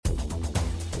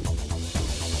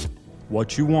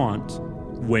what you want,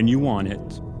 when you want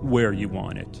it, where you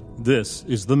want it. This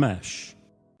is The Mesh.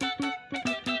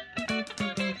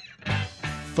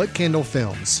 Footcandle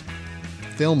Films.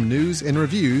 Film news and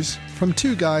reviews from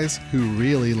two guys who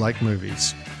really like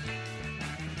movies.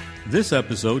 This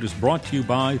episode is brought to you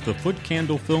by the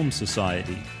Footcandle Film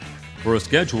Society. For a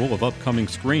schedule of upcoming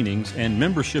screenings and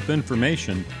membership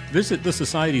information, visit the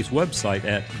Society's website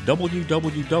at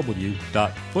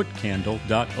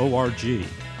www.footcandle.org.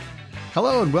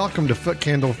 Hello and welcome to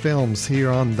Footcandle Films here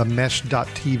on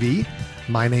themesh.tv.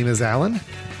 My name is Alan.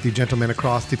 The gentleman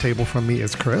across the table from me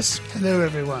is Chris. Hello,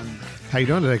 everyone. How you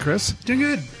doing today, Chris? Doing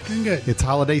good. Doing good. It's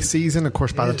holiday season. Of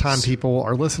course, by the time people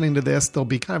are listening to this, they'll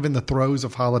be kind of in the throes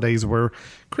of holidays. We're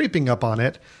creeping up on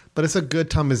it. But it's a good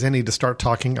time as any to start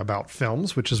talking about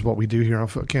films, which is what we do here on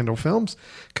Footcandle Films.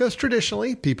 Because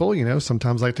traditionally, people,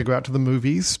 sometimes like to go out to the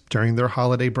movies during their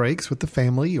holiday breaks with the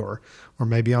family or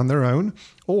maybe on their own,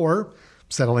 or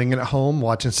settling in at home,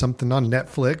 watching something on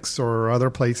Netflix or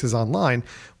other places online,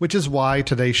 which is why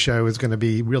today's show is going to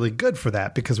be really good for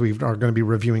that, because we are going to be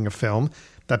reviewing a film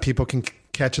that people can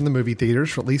catch in the movie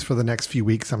theaters, for at least for the next few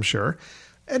weeks, I'm sure.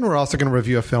 And we're also going to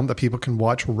review a film that people can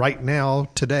watch right now,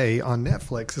 today, on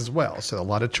Netflix as well. So a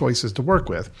lot of choices to work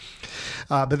with.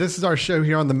 But this is our show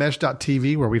here on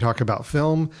themesh.tv where we talk about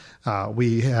film.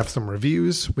 We have some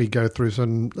reviews. We go through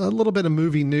a little bit of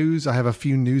movie news. I have a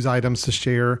few news items to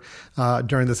share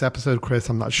during this episode. Chris,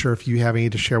 I'm not sure if you have any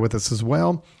to share with us as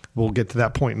well. We'll get to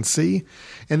that point and see.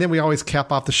 And then we always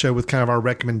cap off the show with kind of our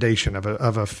recommendation of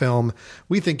a film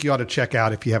we think you ought to check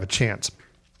out if you have a chance.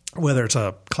 Whether it's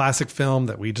a classic film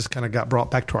that we just kind of got brought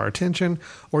back to our attention,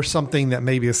 or something that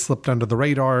maybe has slipped under the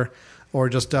radar, or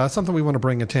just something we want to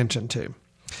bring attention to.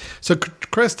 So,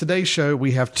 Chris, today's show,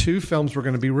 we have two films we're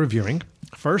going to be reviewing.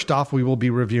 First off, we will be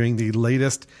reviewing the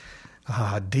latest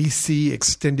DC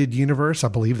Extended Universe, I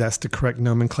believe that's the correct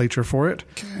nomenclature for it,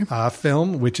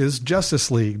 film, which is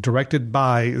Justice League, directed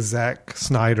by Zack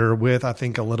Snyder with, I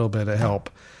think, a little bit of help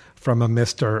from a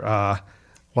Mr.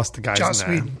 What's the guy's Joss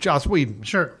name? Whedon. Joss Whedon.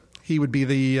 Sure. He would be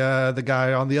the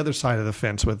guy on the other side of the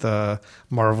fence with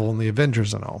Marvel and the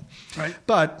Avengers and all. Right.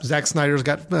 But Zack Snyder's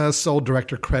got sole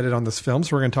director credit on this film,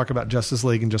 so we're going to talk about Justice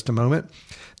League in just a moment.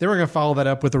 Then we're going to follow that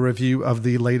up with a review of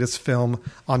the latest film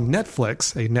on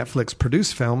Netflix, a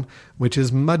Netflix-produced film, which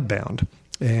is Mudbound.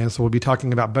 And so we'll be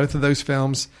talking about both of those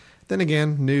films. Then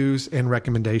again, news and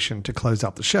recommendation to close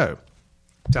out the show.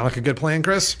 Sound like a good plan,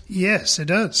 Chris? Yes, it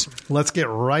does. Let's get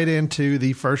right into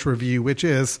the first review, which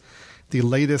is the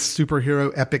latest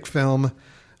superhero epic film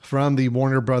from the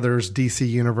Warner Brothers DC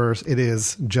universe. It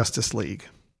is Justice League.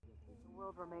 The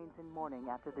world remains in mourning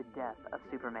after the death of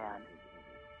Superman.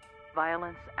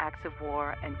 Violence, acts of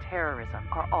war, and terrorism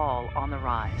are all on the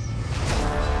rise.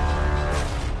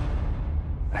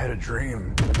 I had a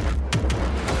dream.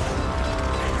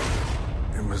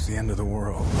 It was the end of the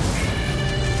world.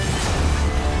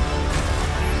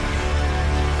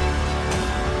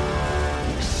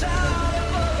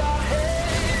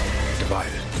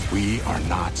 Divided. We are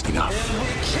not enough.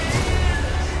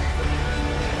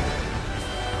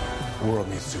 The world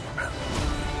needs Superman.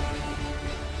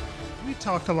 We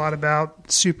talked a lot about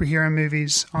superhero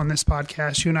movies on this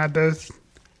podcast. You and I both,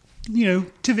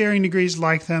 to varying degrees,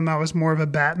 like them. I was more of a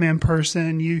Batman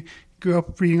person. You grew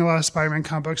up reading a lot of Spider-Man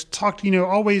comic books.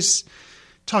 Always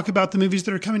talk about the movies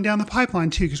that are coming down the pipeline,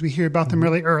 too, because we hear about them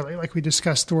really early. Like we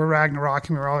discussed Thor Ragnarok,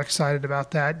 and we were all excited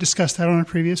about that. Discussed that on a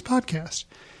previous podcast.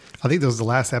 I think that was the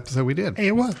last episode we did.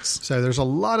 It was. So there's a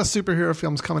lot of superhero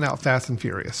films coming out fast and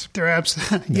furious. They're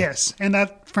absolutely, yes. And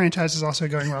that franchise is also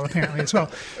going well, apparently, as well.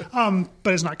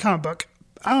 But it's not comic book.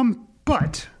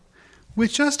 But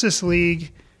with Justice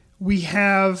League, we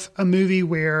have a movie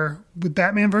with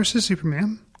Batman versus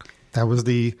Superman. That was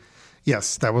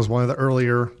that was one of the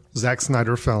earlier Zack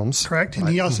Snyder films. Correct. And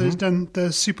he also has done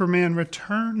the Superman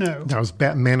Return. No. That was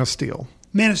Man of Steel.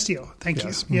 Man of Steel. Thank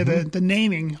you. Yeah, the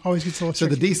naming always gets a little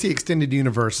tricky. So the DC Extended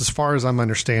Universe, as far as I'm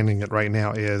understanding it right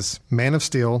now, is Man of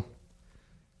Steel,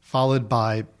 followed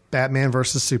by Batman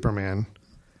versus Superman.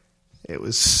 It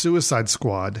was Suicide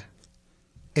Squad,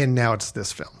 and now it's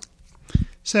this film.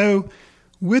 So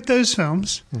with those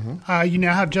films, you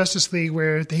now have Justice League,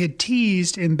 where they had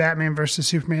teased in Batman versus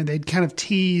Superman. They'd kind of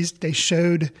teased. They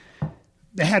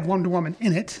had Wonder Woman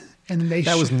in it. And then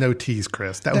that was no tease,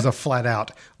 Chris. That was a flat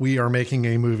out, we are making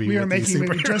a movie. We are making a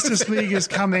movie. Justice League is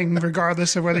coming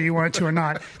regardless of whether you want it to or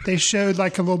not. They showed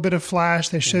like a little bit of Flash.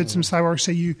 They showed some Cyborg.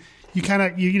 So it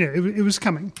was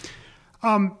coming.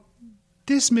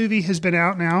 This movie has been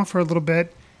out now for a little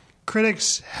bit.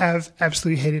 Critics have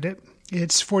absolutely hated it.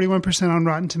 It's 41% on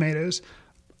Rotten Tomatoes.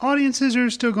 Audiences are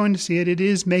still going to see it. It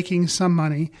is making some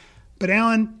money. But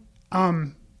Alan,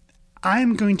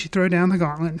 I'm going to throw down the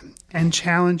gauntlet and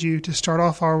challenge you to start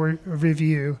off our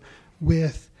review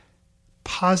with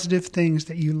positive things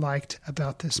that you liked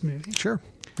about this movie. Sure,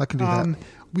 I can do that.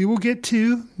 We will get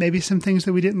to maybe some things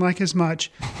that we didn't like as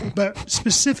much, but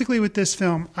specifically with this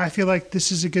film, I feel like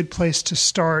this is a good place to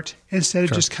start instead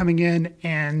of just coming in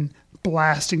and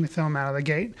blasting the film out of the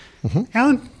gate.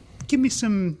 Alan, give me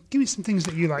some things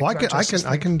that you like. Well, about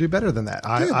I can do better than that.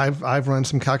 I've run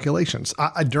some calculations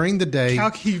during the day.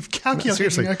 Calculating.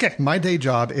 Seriously, okay. My day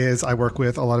job is I work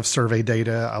with a lot of survey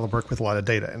data. I work with a lot of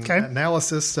data and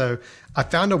analysis. So I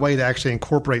found a way to actually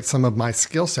incorporate some of my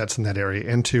skill sets in that area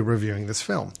into reviewing this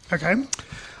film. Okay.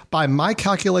 By my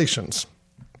calculations,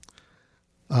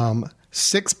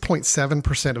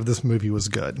 6.7% of this movie was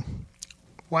good.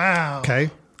 Wow. Okay.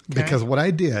 Because what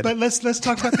I did, but let's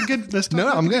talk about the good.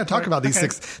 I'm going to talk about these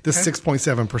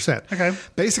 6.7%. Okay.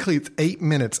 Basically, it's 8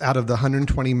 minutes out of the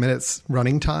 120 minutes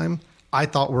running time I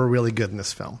thought were really good in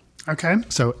this film. Okay.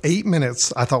 So 8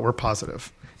 minutes I thought were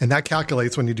positive, and that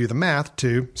calculates when you do the math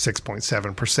to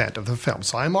 6.7% of the film.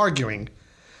 So I'm arguing.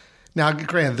 Now,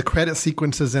 granted, the credit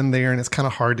sequence is in there, and it's kind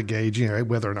of hard to gauge,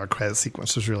 whether or not credit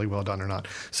sequence is really well done or not.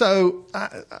 So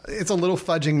it's a little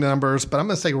fudging numbers, but I'm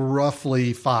going to say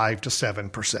roughly 5 to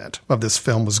 7% of this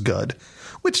film was good,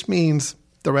 which means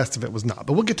the rest of it was not.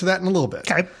 But we'll get to that in a little bit.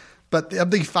 Okay. But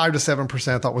of the 5 to 7%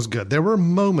 I thought was good. There were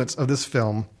moments of this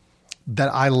film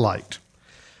that I liked.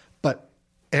 But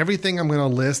everything I'm going to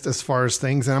list as far as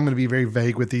things, and I'm going to be very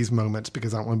vague with these moments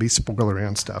because I don't want to be spoilery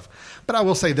on stuff. But I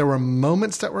will say there were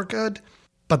moments that were good,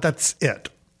 but that's it.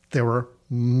 There were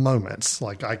moments.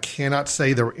 Like, I cannot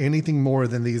say there were anything more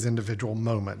than these individual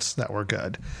moments that were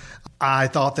good. I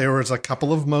thought there was a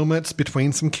couple of moments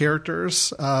between some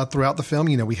characters throughout the film.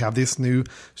 We have this new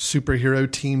superhero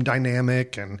team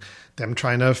dynamic and them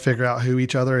trying to figure out who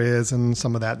each other is and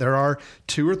some of that. There are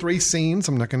 2 or 3 scenes,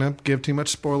 I'm not going to give too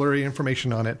much spoilery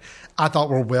information on it, I thought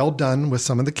were well done with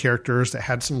some of the characters that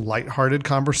had some lighthearted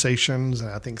conversations and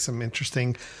I think some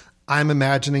interesting, I'm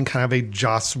imagining kind of a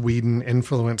Joss Whedon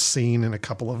influenced scene in a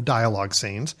couple of dialogue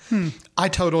scenes. I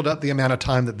totaled up the amount of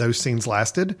time that those scenes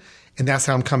lasted, and that's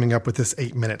how I'm coming up with this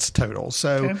 8 minutes total.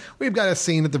 So we've got a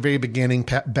scene at the very beginning,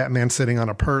 Batman sitting on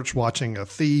a perch watching a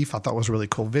thief. I thought was a really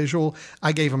cool visual.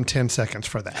 I gave him 10 seconds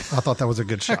for that. I thought that was a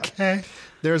good shot. Okay.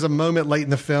 There's a moment late in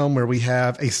the film where we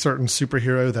have a certain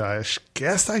superhero that I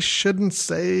guess I shouldn't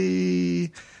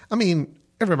say. I mean,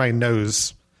 everybody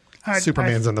knows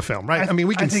Superman's in the film, right?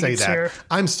 We can say that. Fair.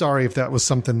 I'm sorry if that was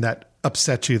something that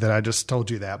upset you that I just told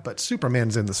you that, but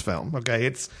Superman's in this film, okay?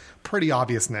 It's pretty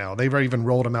obvious now. They've even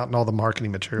rolled him out in all the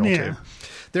marketing material, too.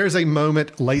 There's a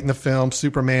moment late in the film,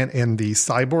 Superman and the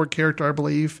Cyborg character, I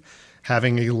believe,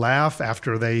 having a laugh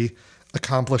after they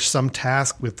accomplish some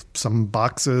task with some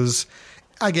boxes.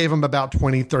 I gave them about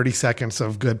 20, 30 seconds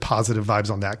of good positive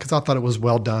vibes on that because I thought it was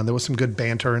well done. There was some good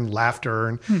banter and laughter,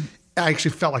 and I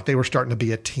actually felt like they were starting to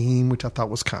be a team, which I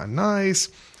thought was kind of nice.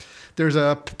 There's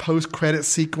a post-credit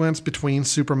sequence between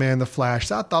Superman and the Flash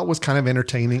that I thought was kind of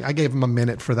entertaining. I gave him a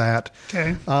minute for that.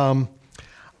 Okay.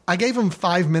 I gave him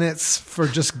 5 minutes for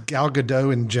just Gal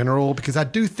Gadot in general because I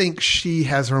do think she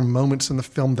has her moments in the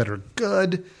film that are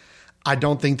good. I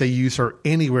don't think they use her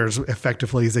anywhere as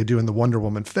effectively as they do in the Wonder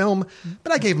Woman film,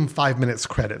 but I gave him 5 minutes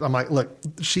credit. I'm like, look,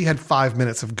 she had 5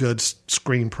 minutes of good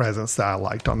screen presence that I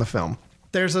liked on the film.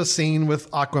 There's a scene with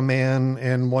Aquaman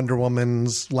and Wonder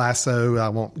Woman's lasso I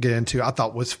won't get into. I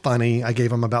thought was funny. I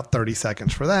gave him about 30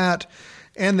 seconds for that.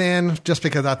 And then, just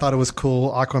because I thought it was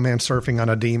cool, Aquaman surfing on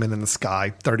a demon in the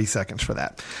sky, 30 seconds for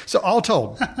that. So all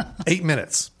told, 8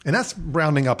 minutes. And that's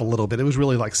rounding up a little bit. It was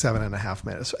really like 7.5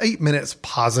 minutes. So 8 minutes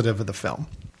positive of the film.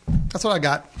 That's what I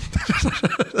got.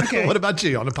 Okay. What about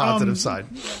you on the positive side?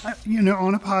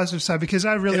 On a positive side, because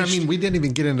I really... we didn't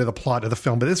even get into the plot of the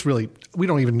film, but it's really... We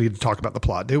don't even need to talk about the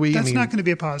plot, do we? That's not going to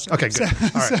be a positive. Okay, good.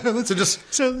 All right.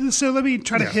 So let me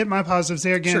try to hit my positives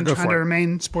there again, trying to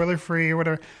remain spoiler-free or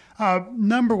whatever.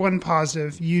 Number one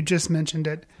positive, you just mentioned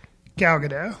it, Gal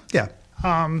Gadot. Yeah.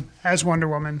 As Wonder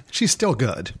Woman. She's still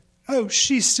good. Oh,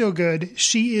 she's still good.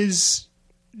 She is...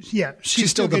 Yeah,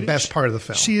 she's still the best part of the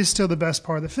film. She is still the best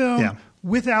part of the film. Yeah.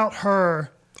 Without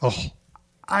her, this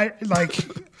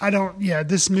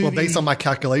movie. Well, based on my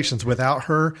calculations, without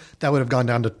her, that would have gone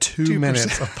down to 2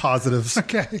 minutes of positives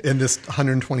in this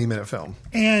 120-minute film.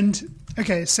 And,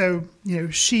 okay, so,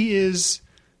 she is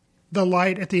the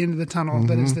light at the end of the tunnel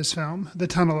that is this film, the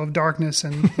tunnel of darkness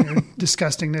and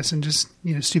disgustingness and just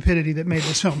stupidity that made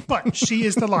this film. But she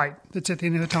is the light that's at the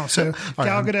end of the tunnel. So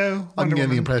Gal Gadot, I'm Wonder getting the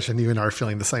Woman. impression you and I are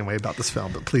feeling the same way about this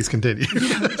film, but please continue.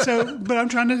 But I'm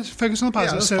trying to focus on the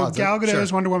positive. that's So positive. Gal Gadot Sure.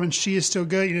 is Wonder Woman. She is still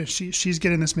good. She's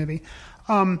good in this movie.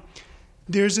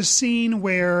 There's a scene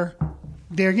where,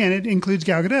 there again, it includes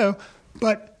Gal Gadot,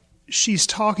 but she's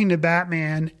talking to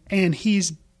Batman, and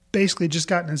he's basically just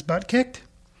gotten his butt kicked.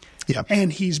 Yeah.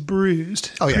 And he's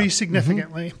bruised pretty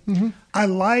significantly. I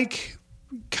like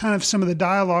kind of some of the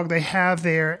dialogue they have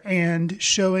there and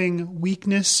showing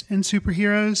weakness in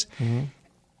superheroes.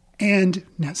 And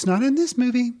that's not in this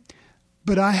movie,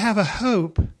 but I have a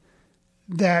hope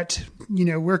that,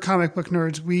 we're comic book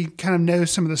nerds. We kind of know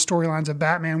some of the storylines of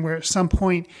Batman where at some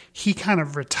point he kind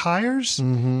of retires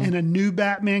and a new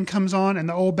Batman comes on, and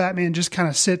the old Batman just kind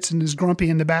of sits and is grumpy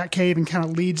in the Batcave and kind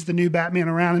of leads the new Batman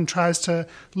around and tries to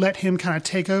let him kind of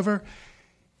take over.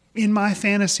 In my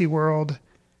fantasy world,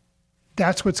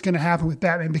 that's what's going to happen with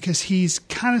Batman, because he's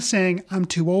kind of saying, I'm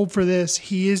too old for this.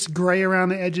 He is gray around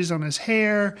the edges on his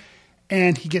hair,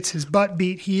 and he gets his butt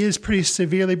beat. He is pretty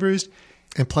severely bruised.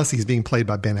 And plus, he's being played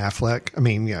by Ben Affleck. I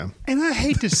mean, And I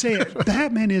hate to say it,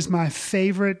 Batman is my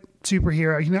favorite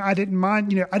superhero. I didn't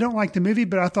mind, I don't like the movie,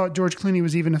 but I thought George Clooney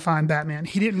was even a fine Batman.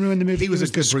 He didn't ruin the movie. he was a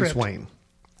the good Bruce script. Wayne,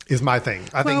 is my thing.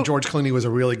 I Well- think George Clooney was a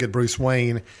really good Bruce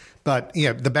Wayne, but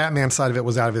the Batman side of it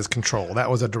was out of his control. That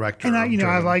was a director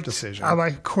And decision.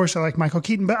 of course, I like Michael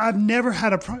Keaton, but I've never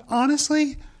had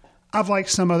honestly, I've liked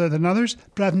some other than others,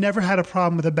 but I've never had a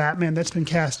problem with a Batman that's been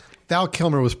cast. Val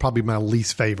Kilmer was probably my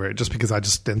least favorite, just because I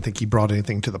just didn't think he brought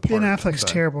anything to the part. Ben Affleck's But-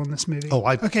 terrible in this movie. Oh,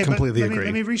 I completely agree.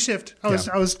 Let me reshift.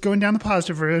 I was going down the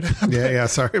positive road. Yeah,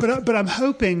 sorry. But I'm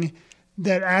hoping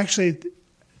that actually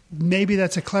maybe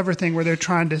that's a clever thing where they're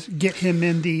trying to get him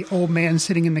in the old man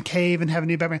sitting in the cave and have a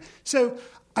new Batman. So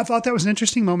I thought that was an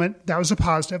interesting moment. That was a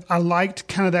positive. I liked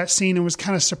kind of that scene and was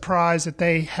kind of surprised that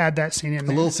they had that scene in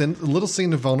there. A little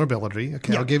scene of vulnerability.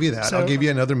 Okay, Yeah. I'll give you that. So- I'll give you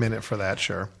another minute for that,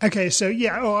 sure. Okay, so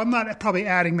I'm not probably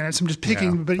adding minutes. I'm just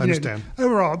picking, Yeah, but I understand.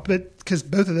 Overall, but because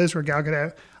both of those were Gal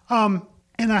Gadot.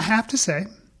 And I have to say,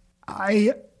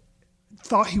 I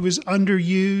thought he was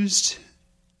underused,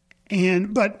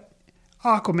 but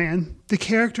Aquaman, the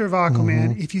character of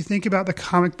Aquaman, if you think about the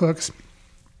comic books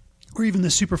or even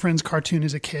the Super Friends cartoon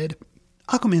as a kid,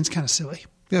 Aquaman's kind of silly.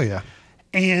 Yeah.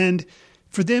 And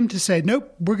for them to say,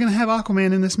 nope, we're going to have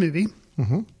Aquaman in this movie,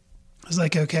 I was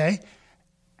like, okay.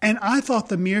 And I thought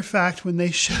the mere fact when they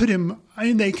showed him,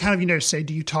 they kind of, say,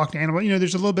 do you talk to animals?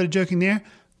 There's a little bit of joking there.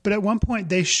 But at one point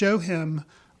they show him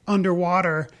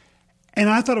underwater. And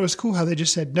I thought it was cool how they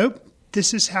just said, nope,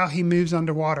 this is how he moves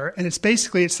underwater. And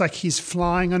it's like he's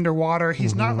flying underwater.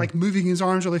 He's not like moving his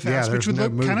arms really fast, which would there's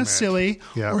look no kind of movement. silly.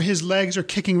 Yeah. Or his legs are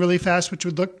kicking really fast, which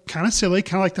would look kind of silly,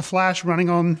 kind of like the Flash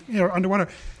running on underwater.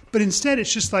 But instead,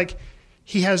 it's just like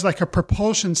he has like a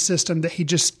propulsion system that he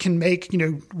just can make,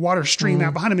 water stream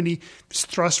out behind him, and he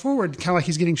thrusts forward, kind of like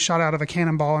he's getting shot out of a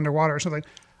cannonball underwater or something.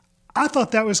 I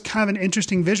thought that was kind of an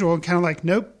interesting visual, kind of like,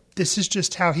 nope, this is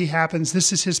just how he happens.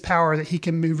 This is his power, that he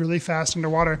can move really fast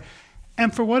underwater.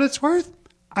 And for what it's worth,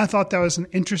 I thought that was an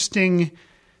interesting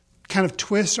kind of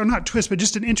twist, or not twist, but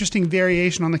just an interesting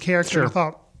variation on the character. Sure. I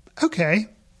thought, okay,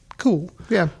 cool.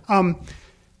 Yeah.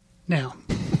 Now,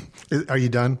 Are you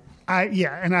done? I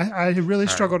really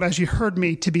struggled, as you heard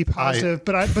me, to be positive.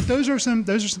 But those are some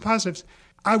positives.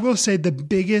 I will say the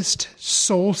biggest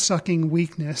soul-sucking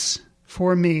weakness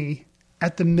for me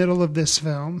at the middle of this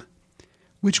film,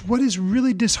 which what is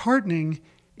really disheartening,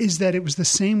 is that it was the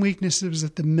same weakness that was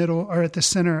at the middle or at the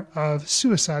center of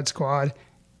Suicide Squad,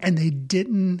 and they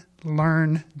didn't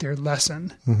learn their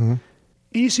lesson.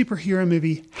 Any superhero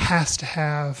movie has to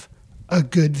have a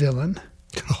good villain.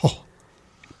 Oh,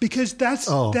 Because that's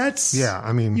yeah,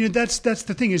 I mean, that's the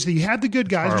thing, is that you have the good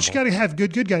guys, but you got to have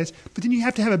good guys, but then you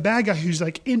have to have a bad guy who's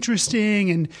like interesting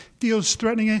and feels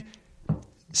threatening.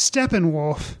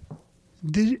 Steppenwolf,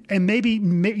 and maybe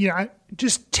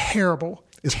just terrible.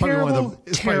 It's probably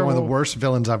one of the worst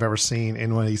villains I've ever seen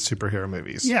in one of these superhero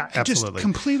movies. Yeah, absolutely. just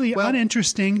completely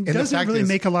uninteresting. the Doesn't fact really is-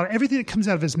 make a lot of, everything that comes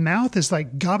out of his mouth is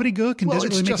like gobbledygook and Well,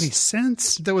 doesn't it's really make any just-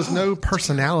 sense. There was no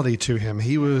personality to him.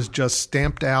 He was just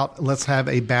stamped out. Let's have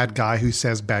a bad guy who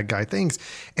says bad guy things.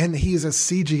 And he's a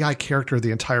CGI character the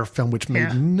entire film, which made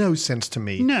Yeah. no sense to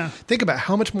me. No. Think about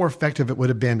how much more effective it would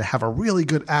have been to have a really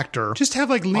good actor. Just have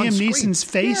like on Liam screen. Neeson's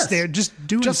face Yes. there, just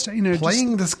doing just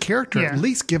playing this character. Yeah. At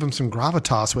least give him some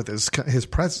gravitas with his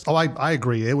presence. Oh, I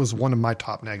agree. It was one of my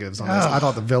top negatives on this. I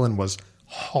thought the villain was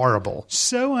horrible.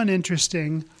 so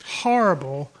uninteresting,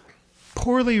 horrible,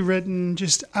 poorly written.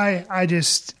 Just I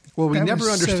just Well, we That never was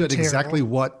so understood terrible. exactly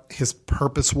what his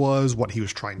purpose was, what he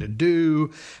was trying to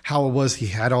do, how it was he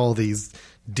had all these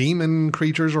demon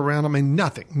creatures around him. I mean,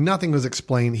 nothing was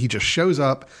explained. He just shows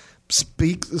up,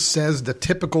 says the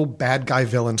typical bad guy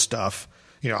villain stuff.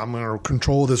 I'm going to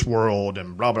control this world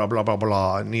and blah, blah, blah, blah,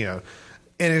 blah. And, and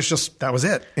it's just, that was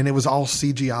it. And it was all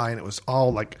CGI and it was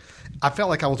all like, I felt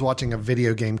like I was watching a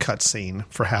video game cutscene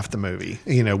for half the movie,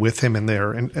 with him in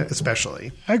there, and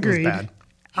especially. Agreed. It was bad.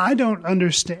 I don't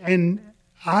understand. And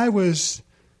I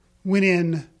went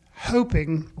in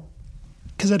hoping,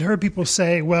 because I'd heard people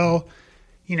say, well,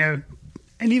 and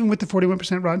even with the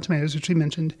 41% Rotten Tomatoes, which we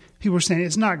mentioned, people were saying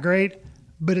it's not great,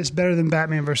 but it's better than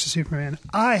Batman versus Superman.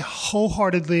 I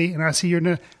wholeheartedly, and I see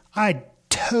I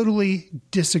totally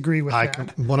disagree with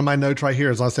that. One of my notes right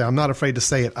here is I say, I'm not afraid to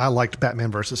say it. I liked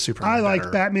Batman versus Superman. I liked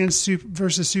better. Batman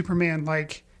versus Superman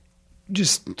like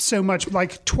just so much,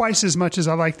 like twice as much as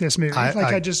I like this movie.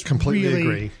 I just completely really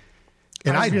agree.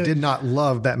 And I did not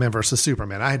love Batman versus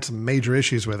Superman. I had some major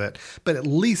issues with it, but at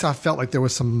least I felt like there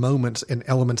was some moments and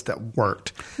elements that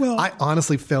worked. Well, I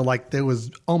honestly felt like there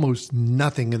was almost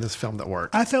nothing in this film that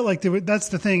worked. I felt like that's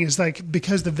the thing is like,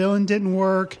 because the villain didn't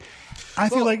work, I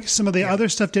feel like some of the other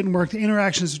stuff didn't work. The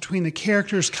interactions between the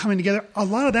characters coming together, a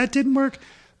lot of that didn't work,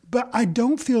 but I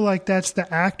don't feel like that's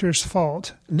the actor's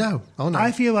fault. No. Oh, no.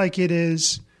 I feel like it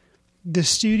is the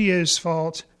studio's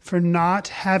fault for not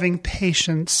having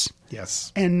patience.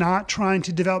 Yes. And not trying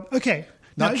to develop. Okay.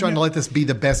 Not trying to let this be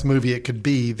the best movie it could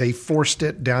be. They forced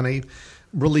it down a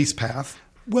release path.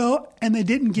 Well, and they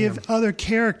didn't give other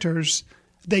characters.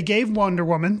 They gave Wonder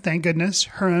Woman, thank goodness,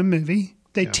 her own movie.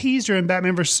 They teased her in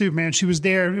Batman vs. Superman. She was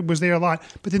there a lot.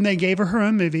 But then they gave her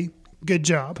own movie. Good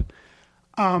job.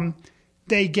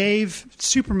 They gave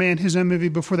Superman his own movie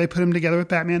before they put him together with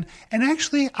Batman. And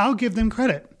actually, I'll give them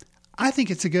credit. I think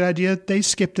it's a good idea they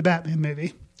skipped the Batman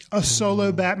movie. A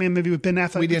solo Batman movie with Ben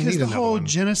Affleck. We didn't because need the another whole one.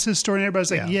 Genesis story and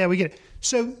everybody's like, yeah, we get it.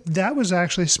 So that was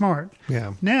actually smart.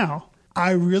 Yeah. Now,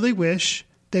 I really wish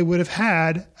they would have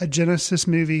had a Genesis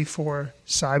movie for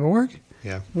Cyborg,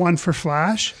 one for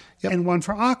Flash, and one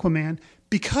for Aquaman,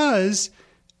 because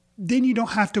then you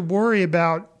don't have to worry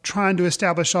about trying to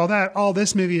establish all that. All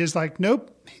this movie is like,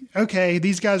 nope, okay,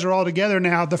 these guys are all together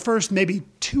now. The first maybe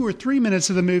 2 or 3 minutes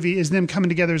of the movie is them coming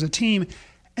together as a team,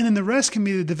 and then the rest can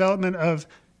be the development of,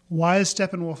 why is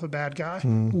Steppenwolf a bad guy?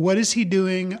 What is he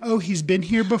doing? Oh, he's been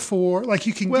here before. Like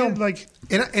you can get like,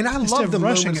 and I love the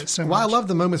moments. I love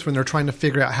the moments when they're trying to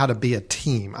figure out how to be a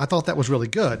team. I thought that was really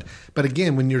good. But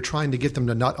again, when you're trying to get them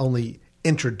to not only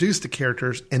introduce the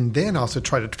characters and then also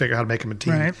try to figure out how to make them a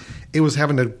team, right. It was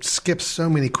having to skip so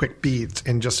many quick beats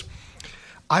and just.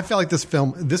 I felt like this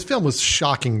film was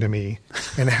shocking to me,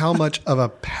 and how much of a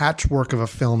patchwork of a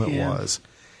film it was.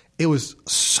 It was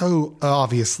so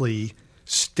obviously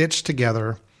stitched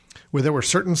together, where there were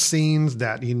certain scenes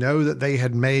that that they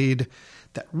had made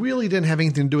that really didn't have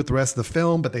anything to do with the rest of the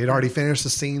film, but they had already finished the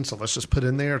scene, so let's just put it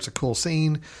in there. It's a cool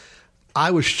scene.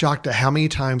 I was shocked at how many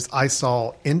times I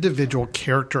saw individual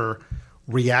character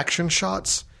reaction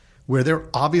shots where they're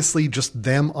obviously just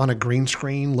them on a green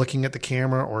screen looking at the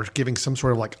camera or giving some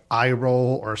sort of like eye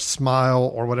roll or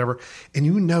smile or whatever.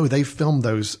 And they filmed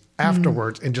those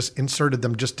afterwards and just inserted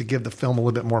them just to give the film a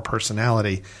little bit more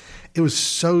personality. It was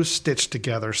so stitched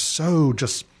together, so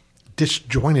just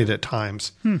disjointed at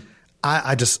times.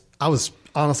 I was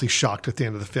honestly shocked at the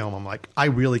end of the film. I'm like, I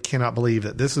really cannot believe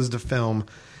that this is the film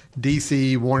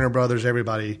DC, Warner Brothers,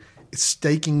 everybody is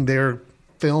staking their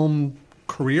film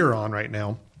career on right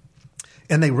now.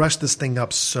 And they rushed this thing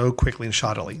up so quickly and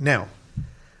shoddily. Now,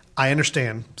 I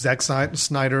understand Zack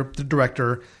Snyder, the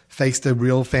director, faced a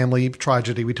real family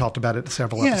tragedy. We talked about it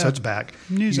several episodes back.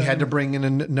 You had to bring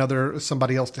in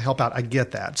somebody else to help out. I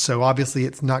get that. So obviously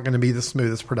it's not going to be the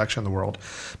smoothest production in the world.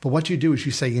 But what you do is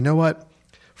you say, you know what?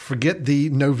 Forget the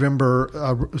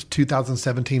November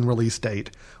 2017 release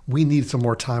date. We need some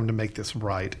more time to make this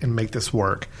right and make this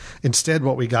work. Instead,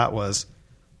 what we got was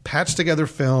patched together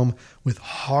film with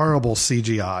horrible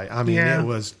CGI. I mean, it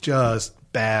was just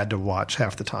bad to watch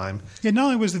half the time. Yeah, not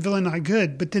only was the villain not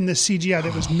good, but then the CGI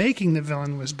that was making the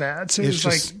villain was bad. So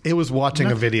it was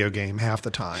watching a video game half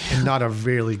the time, and not a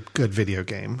really good video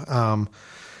game. I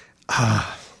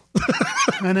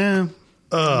know.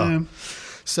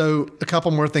 So a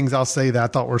couple more things I'll say that I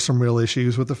thought were some real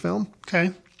issues with the film.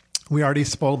 Okay. We already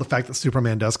spoiled the fact that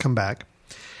Superman does come back.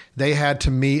 They had,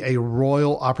 to me, a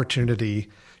royal opportunity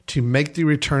to make the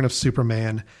return of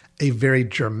Superman a very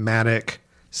dramatic,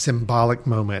 symbolic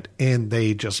moment, and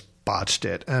they just botched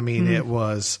it. I mean, it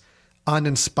was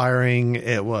uninspiring.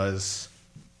 It was...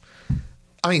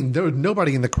 I mean,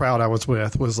 nobody in the crowd I was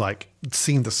with was like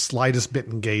seeing the slightest bit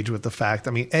engaged with the fact.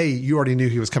 I mean, A, you already knew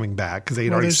he was coming back because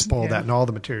they'd already spoiled that in all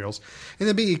the materials. And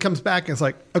then B, he comes back and it's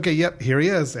like, okay, yep, here he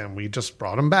is. And we just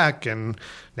brought him back and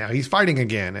now he's fighting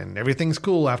again and everything's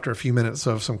cool after a few minutes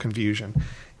of some confusion.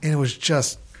 And it was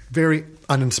just very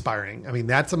uninspiring. I mean,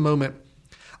 that's a moment.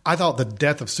 I thought the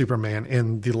death of Superman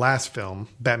in the last film,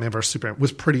 Batman vs. Superman,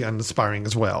 was pretty uninspiring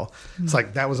as well. It's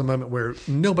like that was a moment where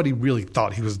nobody really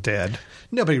thought he was dead.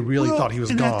 Nobody really thought he was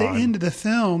gone. And at the end of the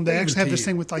film, they actually have this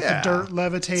thing with like the dirt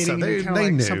levitating so they and kind of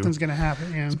like knew something's going to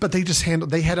happen. Yeah. But they just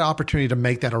they had an opportunity to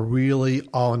make that a really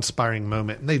awe-inspiring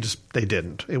moment, and they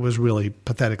didn't. It was really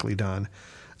pathetically done.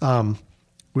 We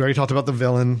already talked about the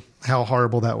villain, how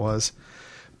horrible that was.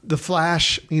 The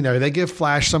Flash, they give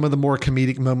Flash some of the more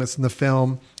comedic moments in the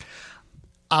film.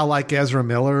 I like Ezra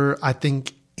Miller. I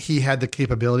think he had the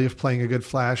capability of playing a good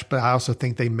Flash, but I also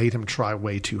think they made him try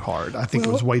way too hard. I think it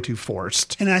was way too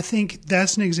forced. And I think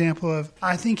that's an example of,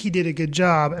 I think he did a good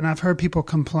job, and I've heard people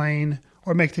complain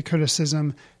or make the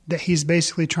criticism that he's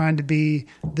basically trying to be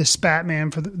the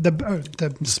Spatman for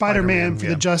the Spider-Man for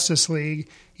the Justice League.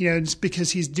 Just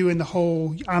because he's doing the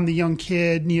whole, I'm the young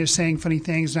kid, saying funny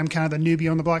things, and I'm kind of the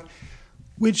newbie on the block,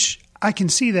 which I can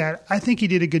see that. I think he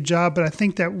did a good job, but I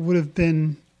think it would have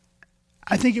been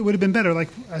better, like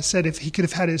I said, if he could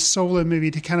have had his solo movie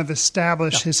to kind of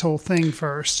establish his whole thing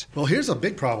first. Well, here's a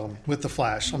big problem with the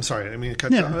Flash. I'm sorry, I mean,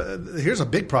 here's a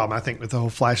big problem, I think, with the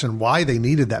whole Flash and why they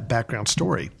needed that background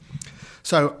story.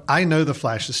 So I know the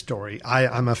Flash's story.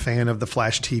 I'm a fan of the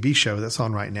Flash TV show that's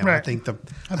on right now. Right. I think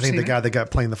the guy that got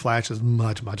playing the Flash is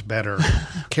much, much better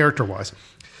character-wise.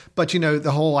 But,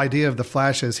 the whole idea of the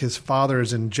Flash is his father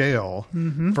is in jail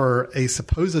for a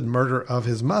supposed murder of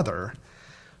his mother.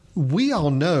 We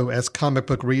all know as comic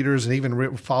book readers and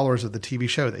even followers of the TV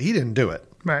show that he didn't do it.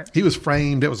 Right. He was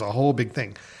framed. It was a whole big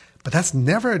thing. But that's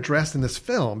never addressed in this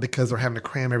film because they're having to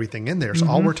cram everything in there. So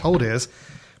all we're told is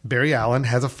Barry Allen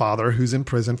has a father who's in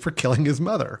prison for killing his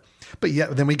mother. But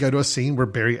yet then we go to a scene where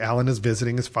Barry Allen is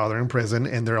visiting his father in prison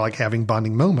and they're like having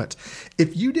bonding moments.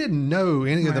 If you didn't know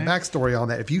any of the backstory on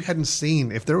that, if you hadn't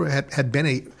seen, if there had been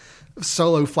a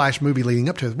solo Flash movie leading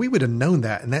up to it, we would have known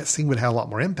that and that scene would have a lot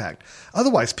more impact.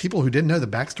 Otherwise, people who didn't know the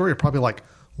backstory are probably like,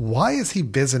 why is he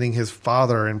visiting his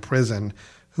father in prison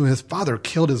who his father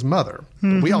killed his mother?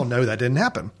 But we all know that didn't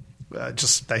happen.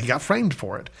 Just that he got framed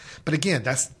for it. But again,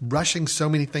 that's rushing so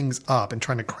many things up and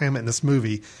trying to cram it in this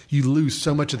movie. You lose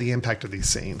so much of the impact of these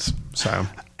scenes. So,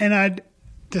 and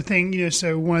the thing,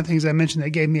 so one of the things I mentioned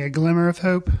that gave me a glimmer of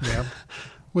hope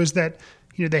was that,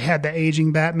 they had the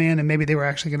aging Batman and maybe they were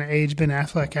actually going to age Ben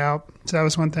Affleck out. So that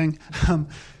was one thing.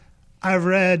 I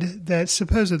read that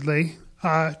supposedly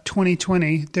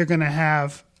 2020, they're going to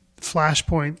have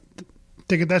Flashpoint.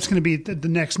 That's going to be the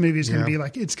next movie is going to be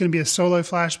like, it's going to be a solo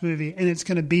Flash movie, and it's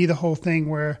going to be the whole thing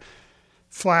where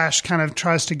Flash kind of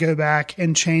tries to go back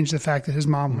and change the fact that his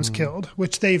mom was killed,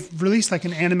 which they've released like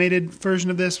an animated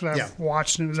version of this, but I've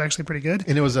watched and it was actually pretty good.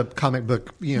 And it was a comic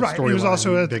book right. story. It was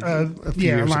also a few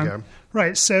years ago.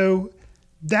 Right. So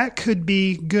that could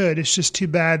be good. It's just too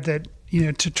bad that,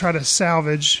 to try to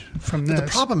salvage from this. But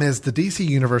the problem is the DC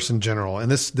universe in general, and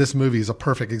this movie is a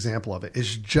perfect example of it,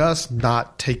 is just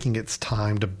not taking its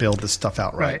time to build this stuff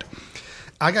out right.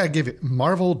 I got to give it,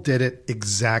 Marvel did it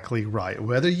exactly right.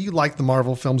 Whether you like the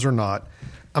Marvel films or not,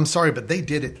 I'm sorry, but they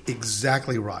did it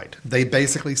exactly right. They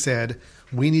basically said,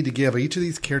 we need to give each of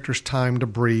these characters time to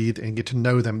breathe and get to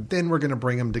know them. Then we're going to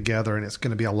bring them together, and it's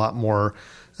going to be a lot more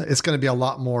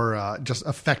just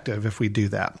effective if we do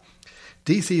that.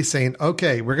 DC is saying,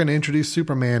 okay, we're going to introduce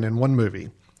Superman in one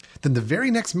movie. Then the very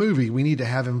next movie, we need to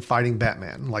have him fighting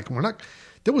Batman. Like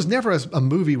there was never a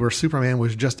movie where Superman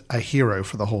was just a hero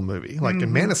for the whole movie. Like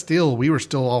in Man of Steel, we were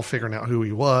still all figuring out who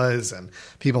he was and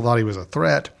people thought he was a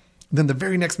threat. Then the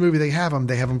very next movie they have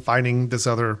him fighting this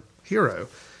other hero.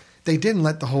 They didn't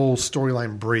let the whole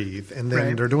storyline breathe. And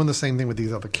then they're doing the same thing with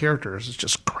these other characters. It's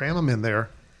just cram them in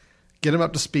there, get them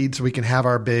up to speed so we can have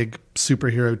our big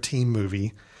superhero team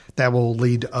movie that will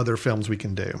lead to other films we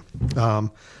can do.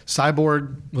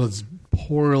 Cyborg was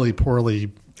poorly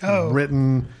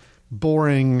written,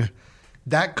 boring.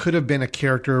 That could have been a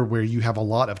character where you have a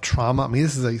lot of trauma. I mean,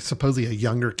 this is supposedly a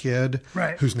younger kid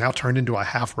who's now turned into a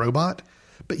half robot,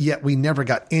 but yet we never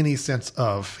got any sense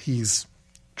of he's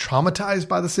traumatized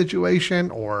by the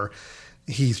situation or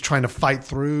he's trying to fight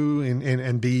through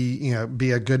and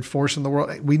be a good force in the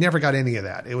world. We never got any of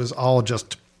that. It was all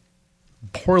just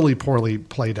poorly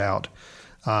played out.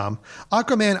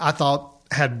 Aquaman, I thought,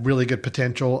 had really good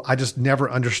potential. I just never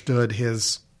understood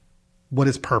his what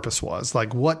his purpose was.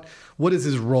 Like, what is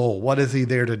his role? What is he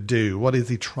there to do? What is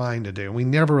he trying to do? And we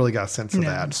never really got a sense of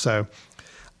that. So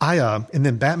and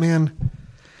then Batman,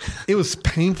 it was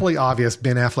painfully obvious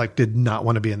Ben Affleck did not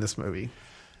want to be in this movie.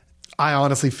 I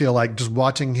honestly feel like just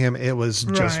watching him, it was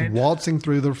just waltzing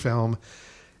through the film.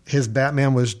 His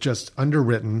Batman was just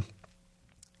underwritten.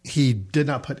 He did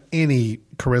not put any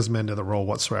charisma into the role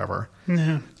whatsoever.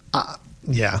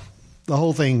 Yeah. The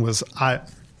whole thing was, I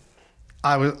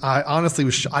honestly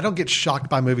was, I don't get shocked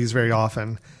by movies very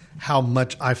often, how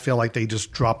much I feel like they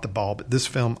just dropped the ball. But this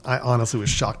film, I honestly was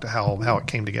shocked at how it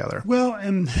came together. Well,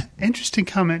 interesting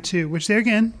comment too, which there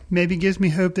again, maybe gives me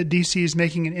hope that DC is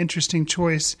making an interesting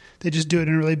choice. They just do it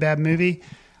in a really bad movie.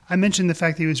 I mentioned the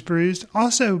fact that he was bruised.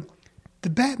 Also, the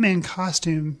Batman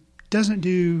costume doesn't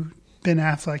do Ben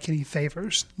Affleck any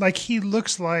favors. Like, he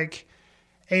looks like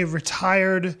a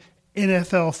retired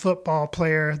NFL football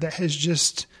player that has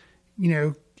just,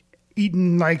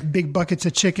 eaten like big buckets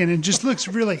of chicken and just looks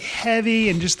really heavy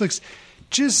and just looks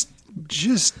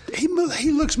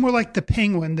he looks more like the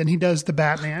Penguin than he does the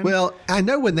Batman. Well, I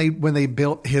know when they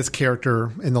built his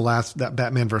character in that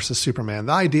Batman versus Superman,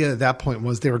 the idea at that point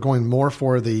was they were going more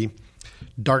for the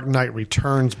Dark Knight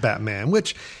Returns Batman,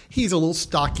 which he's a little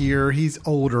stockier, he's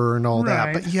older and all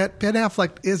that, but yet Ben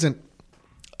Affleck isn't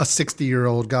a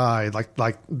 60-year-old guy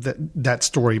like that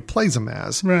story plays him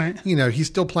as. Right. He's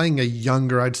still playing a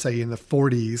younger, I'd say in the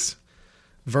 40s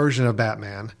version of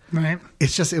Batman. Right.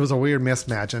 It was a weird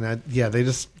mismatch. And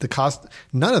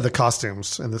none of the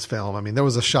costumes in this film. I mean, there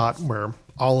was a shot where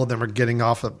all of them are getting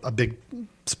off a big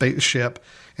spaceship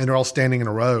and they're all standing in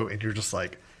a row and you're just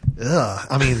like, ugh.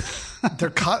 I mean,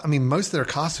 most of their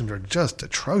costumes are just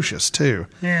atrocious too.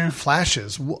 Yeah.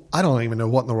 Flashes. I don't even know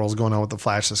what in the world's going on with the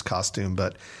Flash's costume,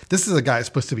 but this is a guy that's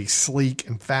supposed to be sleek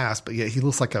and fast, but yet he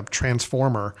looks like a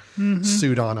Transformer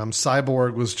suit on him.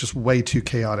 Cyborg was just way too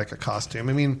chaotic a costume.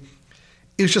 I mean,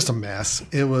 it was just a mess.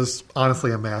 It was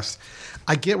honestly a mess.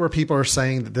 I get where people are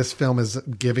saying that this film is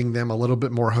giving them a little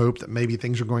bit more hope that maybe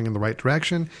things are going in the right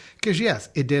direction. Because, yes,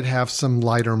 it did have some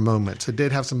lighter moments. It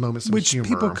did have some moments of humor. Which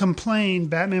people complain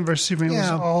Batman vs. Superman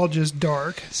was all just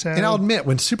dark. So. And I'll admit,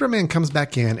 when Superman comes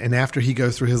back in and after he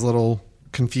goes through his little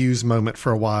confused moment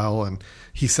for a while and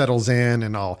he settles in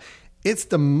and all, it's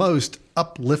the most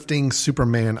uplifting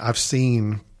Superman I've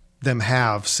seen them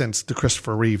have since the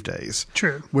Christopher Reeve days.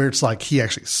 True. Where it's like he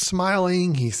actually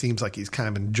smiling. He seems like he's kind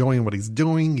of enjoying what he's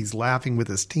doing. He's laughing with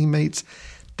his teammates.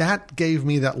 That gave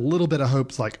me that little bit of hope.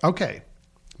 It's like, okay,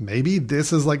 maybe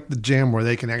this is like the gem where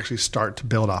they can actually start to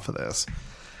build off of this.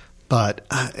 But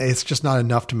it's just not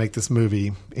enough to make this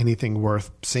movie anything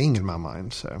worth seeing in my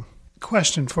mind. So,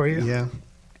 question for you. Yeah.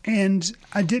 And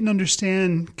I didn't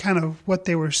understand kind of what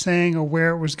they were saying or where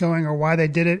it was going or why they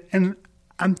did it. And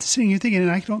I'm sitting here thinking, and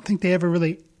I don't think they ever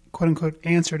really, quote unquote,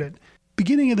 answered it.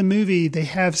 Beginning of the movie, they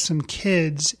have some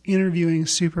kids interviewing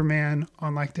Superman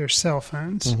on like their cell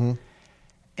phones. Mm-hmm.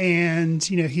 And,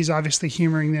 he's obviously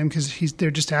humoring them because they're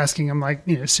just asking him like,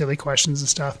 silly questions and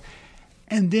stuff.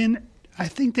 And then I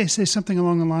think they say something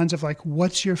along the lines of like,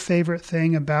 what's your favorite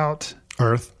thing about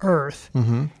Earth?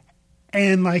 Mm-hmm.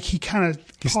 And like he kind of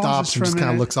stops and just kind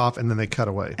of looks off and then they cut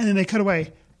away.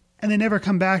 And they never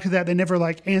come back to that. They never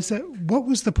like answer. What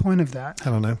was the point of that?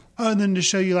 I don't know. Other than to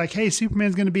show you like, hey,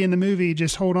 Superman's going to be in the movie.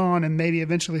 Just hold on, and maybe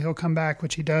eventually he'll come back,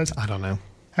 which he does. I don't know.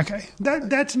 Okay,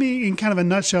 that to me in kind of a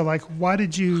nutshell. Like, why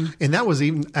did you? And that was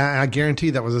even. I guarantee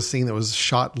that was a scene that was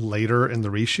shot later in the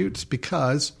reshoots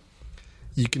because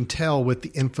you can tell with the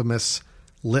infamous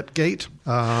lip gate.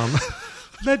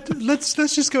 Let's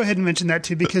just go ahead and mention that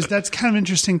too, because that's kind of an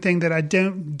interesting thing that I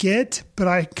don't get, but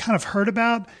I kind of heard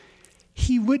about.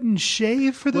 He wouldn't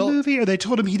shave for the movie, or they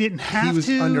told him he didn't have to? He was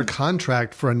under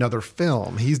contract for another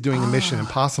film. He's doing a Mission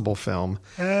Impossible film,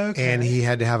 and he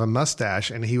had to have a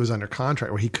mustache, and he was under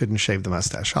contract where he couldn't shave the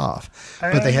mustache off.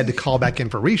 But they had to call back in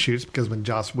for reshoots because when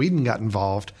Joss Whedon got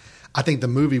involved, I think the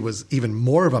movie was even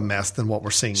more of a mess than what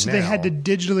we're seeing now. So they had to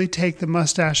digitally take the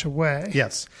mustache away.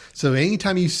 Yes. So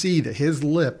anytime you see that his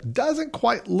lip doesn't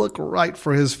quite look right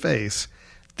for his face,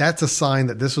 that's a sign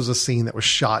that this was a scene that was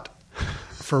shot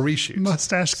for reshoots.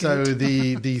 Mustache. So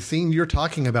the scene you're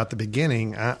talking about, the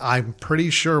beginning, I'm pretty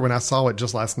sure when I saw it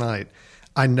just last night,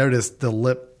 I noticed the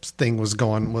lip thing was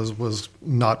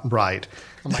not right.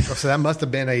 I'm like, so that must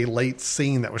have been a late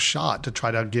scene that was shot to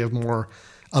try to give more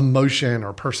emotion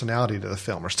or personality to the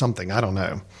film or something. I don't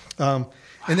know. And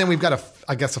then we've got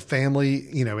a family,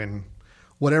 in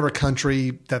whatever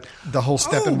country that the whole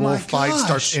Steppenwolf fight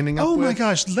starts ending up with. Oh my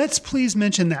gosh, let's please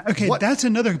mention that. Okay, that's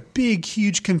another big,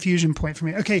 huge confusion point for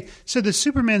me. Okay, so the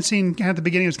Superman scene at the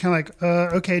beginning was kind of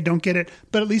like, okay, don't get it,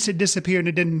 but at least it disappeared and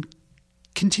it didn't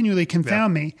continually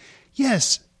confound me.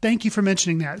 Yes, thank you for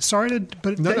mentioning that. Sorry to,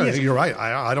 but yes, you're right.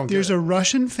 I don't. There's get it. a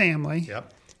Russian family.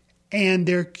 Yep. And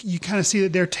you kind of see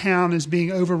that their town is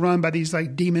being overrun by these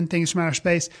like demon things from outer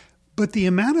space. But the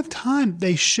amount of time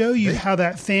they show you how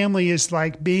that family is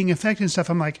like being affected and stuff,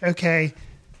 I'm like, okay.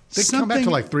 They come back to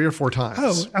like 3 or 4 times.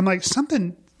 Oh, I'm like,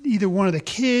 something, either one of the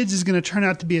kids is going to turn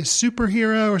out to be a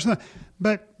superhero or something.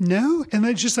 But no. And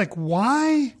it's just like,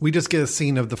 why? We just get a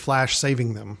scene of the Flash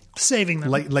saving them.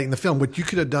 Late in the film, which you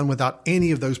could have done without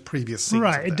any of those previous scenes.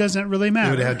 Right. It doesn't really matter.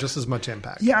 It would have had just as much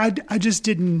impact. Yeah, I just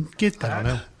didn't get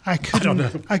that. I don't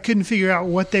know. I couldn't figure out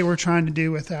what they were trying to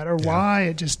do with that or why.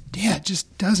 It just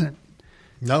doesn't.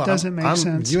 No, doesn't make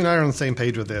sense. You and I are on the same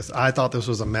page with this. I thought this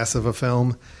was a mess of a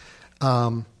film.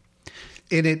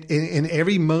 In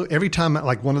every time,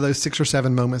 like one of those 6 or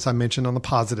 7 moments I mentioned on the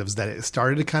positives, that it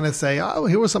started to kind of say, "Oh,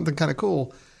 here was something kind of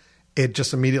cool," it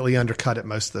just immediately undercut it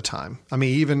most of the time. I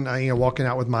mean, even walking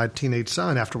out with my teenage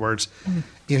son afterwards,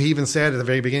 he even said at the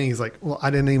very beginning, he's like, "Well, I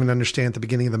didn't even understand at the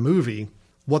beginning of the movie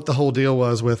what the whole deal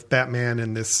was with Batman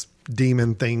and this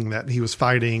demon thing that he was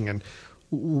fighting, and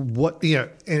what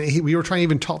And we were trying to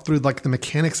even talk through like the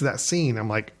mechanics of that scene. I'm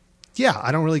like, yeah,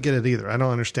 I don't really get it either. I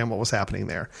don't understand what was happening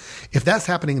there. If that's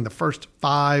happening in the first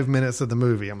 5 minutes of the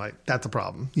movie, I'm like, that's a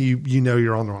problem. You know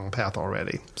you're on the wrong path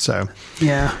already. So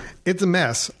yeah, it's a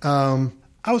mess. I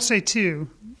would say too,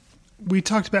 we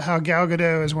talked about how Gal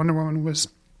Gadot as Wonder Woman was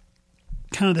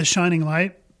kind of the shining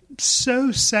light.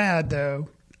 So sad though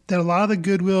that a lot of the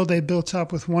goodwill they built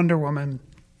up with Wonder Woman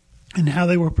and how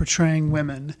they were portraying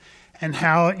women and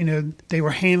how they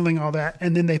were handling all that,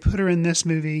 and then they put her in this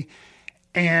movie.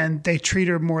 And they treat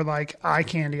her more like eye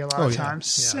candy a lot of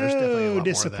times. Yeah, so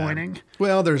disappointing.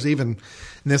 Well, there's even, and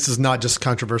this is not just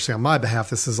controversy on my behalf,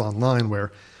 this is online,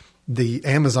 where the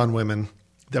Amazon women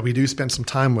that we do spend some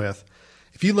time with,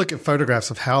 if you look at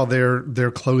photographs of how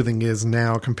their clothing is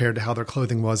now compared to how their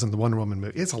clothing was in the Wonder Woman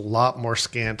movie, it's a lot more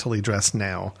scantily dressed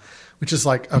now, which is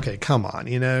like, okay, come on,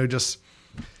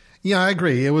 Yeah, I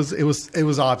agree. It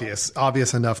was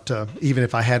obvious enough to, even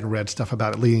if I hadn't read stuff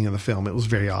about it leading in the film, it was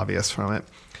very obvious from it.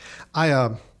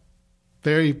 I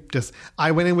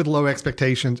went in with low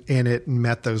expectations, and it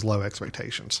met those low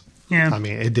expectations. Yeah, I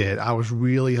mean, it did. I was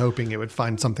really hoping it would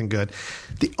find something good.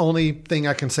 The only thing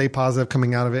I can say positive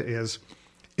coming out of it is,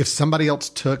 if somebody else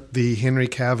took the Henry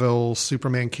Cavill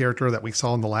Superman character that we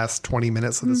saw in the last 20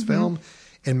 minutes of this film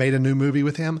and made a new movie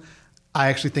with him, I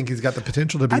actually think he's got the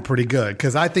potential to be pretty good,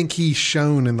 because I think he's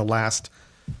shown in the last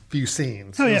few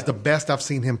scenes. Oh, yeah. It's the best I've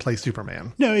seen him play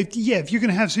Superman. No, if you're going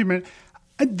to have Superman,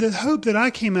 the hope that I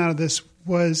came out of this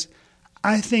was,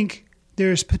 I think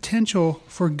there's potential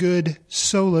for good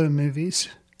solo movies.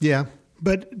 Yeah.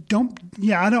 But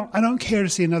I don't care to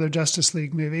see another Justice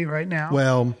League movie right now.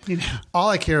 Well, all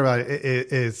I care about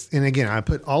is, and again, I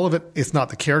put all of it, it's not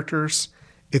the characters,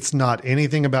 it's not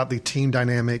anything about the team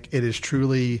dynamic, it is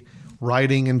truly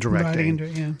writing and directing.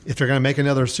 If they're going to make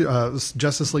another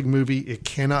Justice League movie, it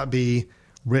cannot be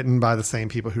written by the same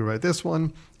people who wrote this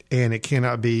one, and it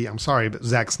cannot be, I'm sorry, but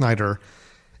Zack Snyder,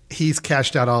 he's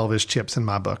cashed out all of his chips in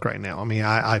my book right now. I mean,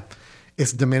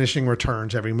 it's diminishing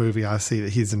returns every movie I see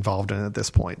that he's involved in at this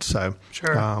point. So,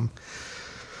 sure.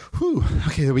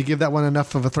 Okay, did we give that one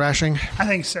enough of a thrashing? I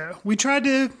think so. We tried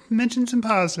to mention some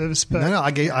positives, but no,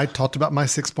 I talked about my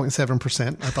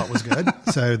 6.7%. I thought was good.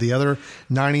 So the other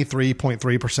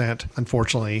 93.3%,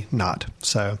 unfortunately, not.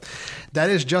 So that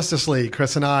is Justice League.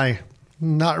 Chris and I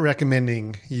not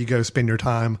recommending you go spend your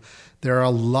time. There are a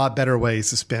lot better ways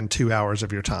to spend 2 hours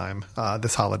of your time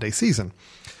this holiday season.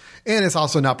 And it's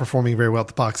also not performing very well at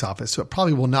the box office, so it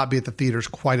probably will not be at the theaters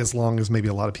quite as long as maybe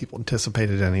a lot of people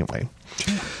anticipated anyway.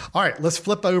 All right, let's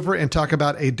flip over and talk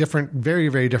about a different, very,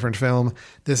 very different film.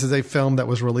 This is a film that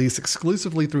was released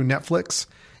exclusively through Netflix.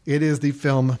 It is the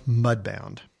film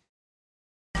Mudbound.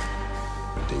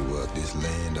 They work this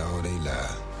land all day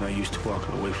life. I used to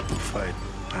walking away from the fight.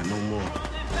 I know more.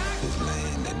 This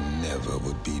land that never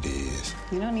would be theirs.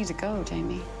 You don't need to go,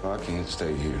 Jamie. I can't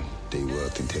stay here. They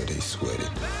worked until they sweated.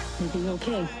 You'll be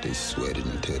okay. They sweated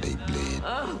until they bled.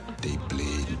 Oh. They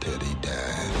bled until they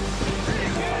died.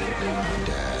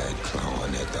 Died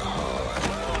clawing at the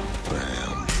hard,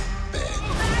 brown back.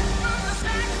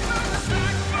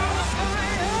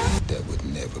 That would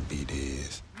never be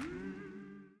theirs.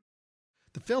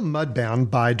 The film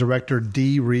Mudbound by director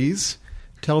Dee Rees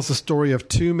tells the story of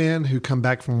 2 men who come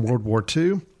back from World War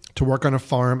II to work on a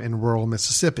farm in rural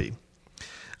Mississippi.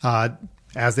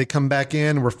 As they come back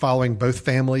in, we're following both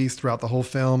families throughout the whole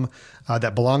film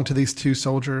that belong to these 2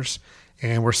 soldiers.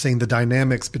 And we're seeing the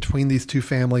dynamics between these 2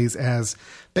 families as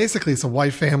basically it's a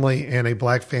white family and a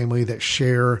black family that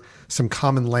share some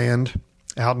common land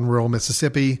out in rural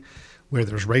Mississippi where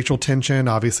there's racial tension.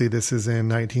 Obviously, this is in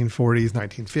 1940s,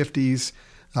 1950s,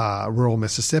 rural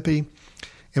Mississippi.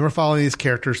 And we're following these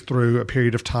characters through a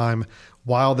period of time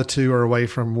while the two are away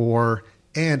from war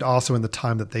and also in the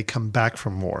time that they come back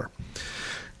from war.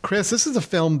 Chris, this is a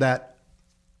film that,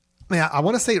 I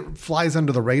want to say it flies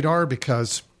under the radar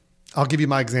because I'll give you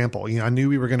my example. I knew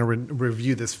we were going to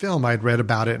review this film. I'd read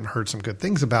about it and heard some good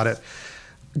things about it.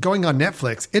 Going on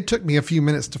Netflix, it took me a few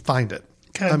minutes to find it.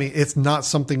 Okay. I mean, it's not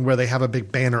something where they have a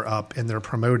big banner up and they're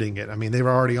promoting it. I mean, they were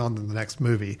already on the next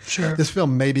movie. Sure. This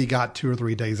film maybe got 2 or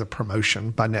 3 days of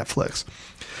promotion by Netflix.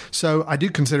 So I do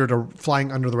consider it a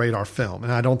flying under the radar film.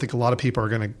 And I don't think a lot of people are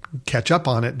going to catch up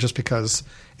on it just because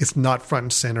it's not front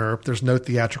and center. There's no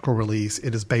theatrical release.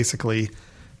 It is basically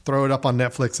throw it up on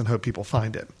Netflix and hope people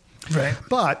find it. Right.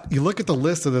 But you look at the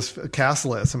list of this cast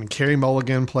list. I mean, Carey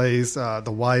Mulligan plays the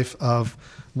wife of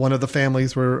one of the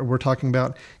families we're talking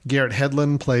about. Garrett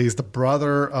Hedlund plays the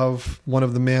brother of one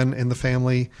of the men in the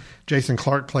family. Jason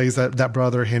Clarke plays that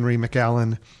brother, Henry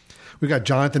McAllen. We got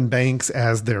Jonathan Banks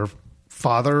as their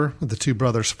father, the two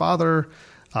brothers' father.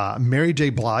 Mary J.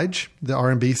 Blige, the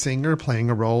R&B singer, playing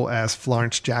a role as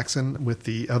Florence Jackson with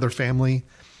the other family.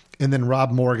 And then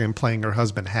Rob Morgan playing her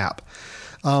husband, Hap.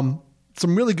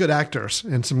 Some really good actors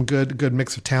and some good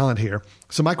mix of talent here.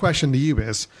 So my question to you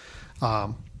is,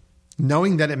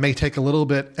 knowing that it may take a little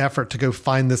bit effort to go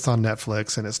find this on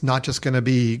Netflix, and it's not just going to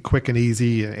be quick and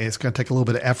easy, and it's going to take a little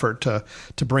bit of effort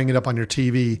to bring it up on your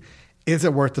TV, is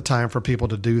it worth the time for people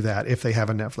to do that if they have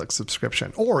a Netflix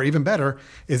subscription? Or even better,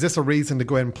 is this a reason to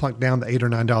go ahead and plunk down the $8 or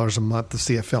 $9 a month to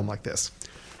see a film like this?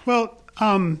 Well,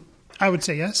 I would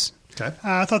say yes. Okay.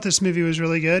 I thought this movie was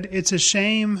really good. It's a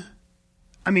shame.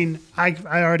 I mean, I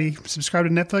already subscribed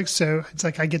to Netflix, so it's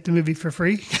like I get the movie for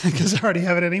free because I already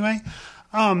have it anyway.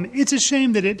 It's a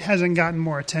shame that it hasn't gotten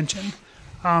more attention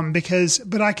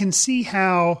but I can see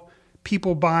how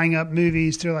people buying up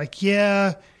movies, they're like,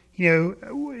 yeah,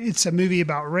 it's a movie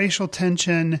about racial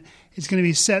tension. It's going to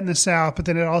be set in the South, but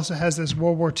then it also has this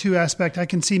World War II aspect. I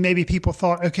can see maybe people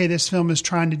thought, okay, this film is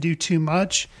trying to do too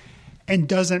much and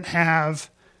doesn't have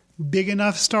big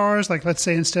enough stars. Like, let's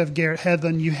say instead of Garrett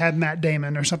Hedlund, you had Matt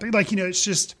Damon or something. Like, it's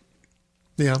just,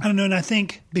 I don't know. And I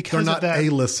think because they're of that, not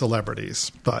A-list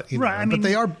celebrities, but right. I mean, but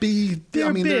they are B.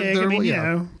 They're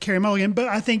big. Carey Mulligan. But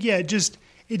I think,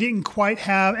 it didn't quite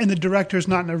have, and the director's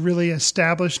not a really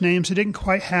established name, so it didn't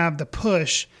quite have the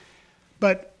push.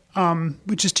 But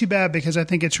which is too bad because I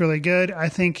think it's really good. I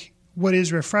think what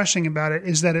is refreshing about it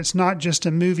is that it's not just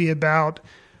a movie about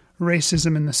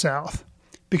racism in the South.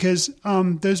 Because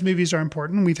those movies are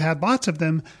important. We've had lots of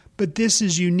them. But this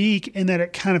is unique in that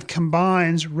it kind of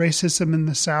combines racism in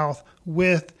the South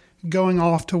with going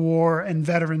off to war and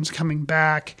veterans coming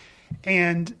back.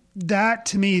 And that,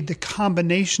 to me, the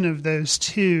combination of those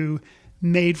two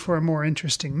made for a more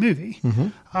interesting movie.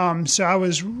 Mm-hmm. So I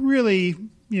was really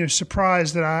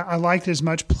surprised that I liked it as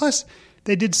much. Plus,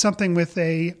 they did something with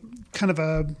a kind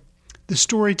of the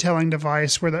storytelling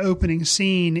device where the opening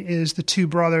scene is the two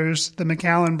brothers, the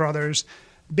McAllen brothers,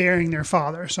 burying their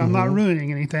father. So I'm not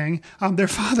ruining anything. Their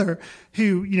father,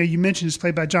 who, you mentioned, is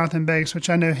played by Jonathan Banks, which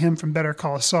I know him from Better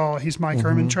Call Saul. He's Mike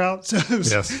Ehrmantraut. So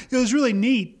it was really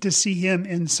neat to see him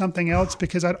in something else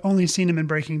because I'd only seen him in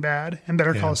Breaking Bad and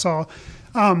Better Call Saul.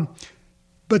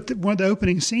 But the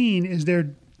opening scene is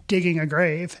they're digging a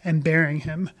grave and burying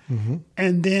him. Mm-hmm.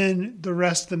 And then the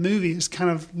rest of the movie is kind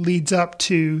of leads up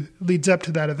to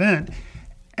that event.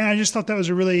 And I just thought that was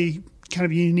a really kind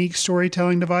of unique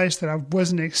storytelling device that I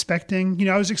wasn't expecting.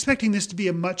 I was expecting this to be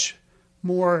a much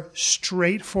more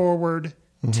straightforward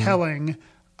telling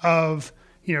of,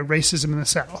 racism in the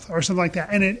South or something like that.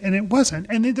 And it wasn't.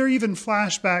 And there are even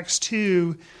flashbacks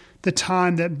to the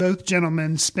time that both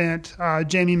gentlemen spent.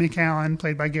 Jamie McAllen,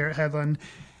 played by Garrett Hedlund,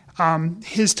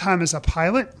 his time as a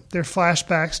pilot. There are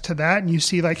flashbacks to that, and you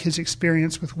see like his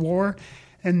experience with war.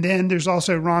 And then there's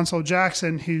also Ronsel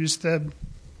Jackson, who's the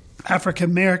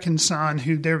African-American son,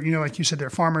 who they're, like you said, they're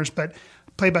farmers, but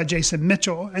played by Jason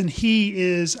Mitchell. And he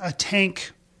is a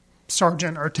tank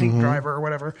sergeant or tank driver or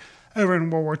whatever over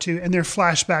in World War II. And there are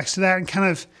flashbacks to that and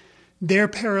kind of their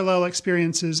parallel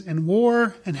experiences in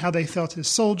war and how they felt as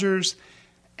soldiers.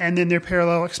 And then their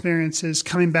parallel experiences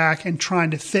coming back and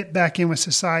trying to fit back in with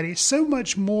society. So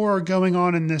much more going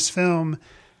on in this film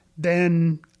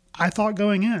than I thought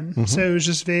going in. Mm-hmm. So it was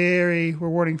just very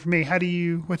rewarding for me.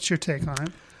 What's your take on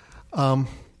it?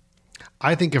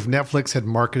 I think if Netflix had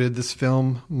marketed this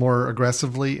film more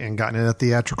aggressively and gotten it a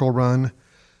theatrical run,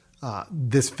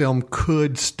 this film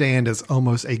could stand as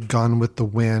almost a gun with the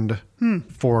wind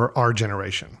for our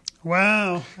generation.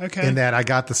 Wow. Okay. In that I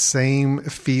got the same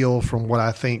feel from what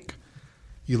I think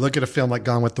you look at a film like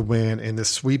Gone with the Wind and this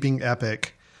sweeping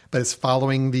epic, but it's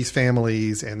following these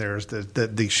families, and there's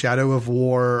the shadow of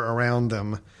war around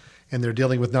them, and they're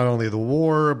dealing with not only the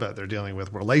war, but they're dealing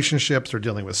with relationships, they're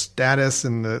dealing with status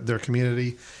in their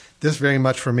community. This very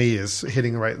much for me is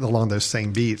hitting right along those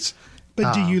same beats.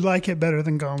 But do you like it better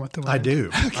than Gone with the Wind? I do.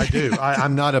 Okay. I do.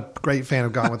 I'm not a great fan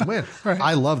of Gone with the Wind. Right.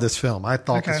 I love this film. I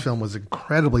thought this film was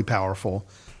incredibly powerful,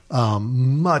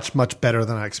 much, much better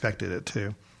than I expected it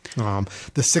to.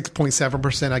 The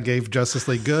 6.7% I gave Justice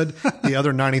League Good. The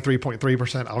other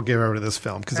 93.3% I'll give over to this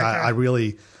film because I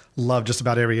really love just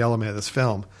about every element of this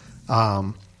film.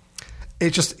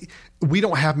 We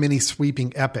don't have many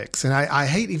sweeping epics. And I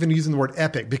hate even using the word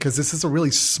epic because this is a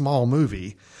really small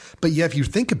movie. But yet, if you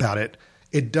think about it,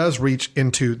 it does reach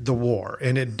into the war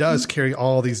and it does carry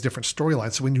all these different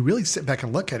storylines. So when you really sit back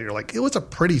and look at it, you're like, it was a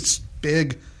pretty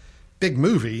big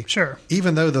movie. Sure.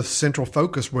 Even though the central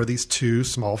focus were these two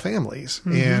small families.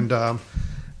 And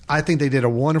I think they did a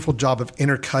wonderful job of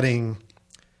intercutting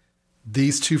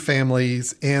these two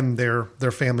families and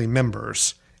their family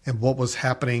members and what was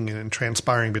happening and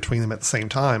transpiring between them at the same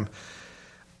time.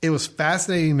 It was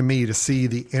fascinating to me to see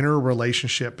the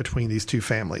interrelationship between these two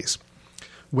families,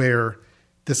 where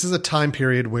this is a time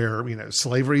period where,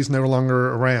 slavery is no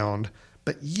longer around,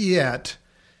 but yet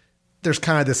there's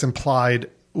kind of this implied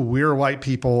we're white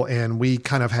people and we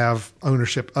kind of have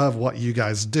ownership of what you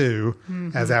guys do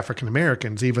as African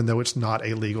Americans, even though it's not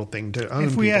a legal thing to own.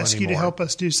 If we ask anymore. you to help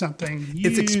us do something,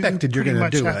 it's expected you're going to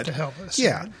do have it. To help us.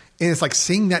 Yeah. And it's like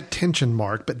seeing that tension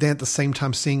mark, but then at the same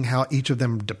time seeing how each of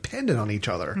them depended on each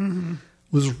other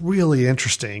was really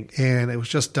interesting. And it was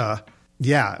just,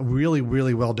 really,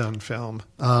 really well done film.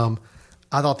 I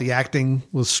thought the acting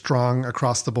was strong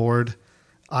across the board.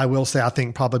 I will say I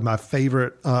think probably my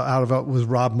favorite out of it was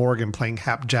Rob Morgan playing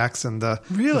Hap Jackson, the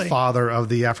father of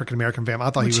the African-American family. I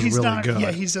thought he was really good.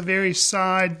 Yeah, he's a very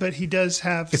side, but he does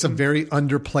have It's a very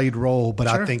underplayed role, but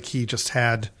I think he just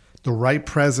had the right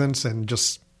presence and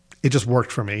it just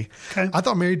worked for me. Okay. I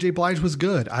thought Mary J. Blige was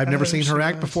good. I've never seen her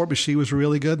act before, but she was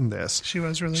really good in this. She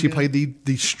was really good. She played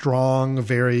the strong,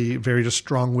 very, very just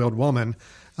strong-willed woman,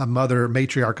 a mother,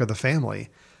 matriarch of the family.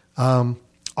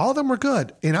 All of them were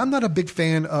good. And I'm not a big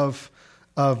fan of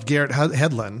Garrett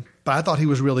Hedlund, but I thought he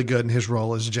was really good in his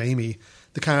role as Jamie,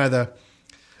 the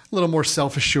little more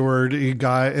self-assured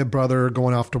guy, brother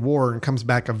going off to war and comes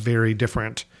back a very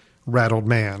different rattled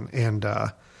man. And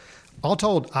all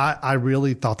told, I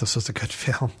really thought this was a good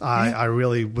film. I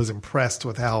really was impressed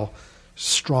with how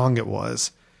strong it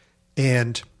was.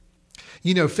 And,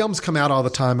 films come out all the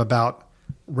time about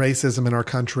racism in our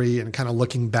country and kind of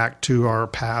looking back to our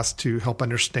past to help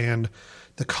understand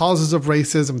the causes of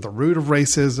racism, the root of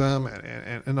racism,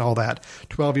 and all that.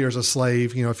 12 Years a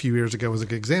Slave, a few years ago was a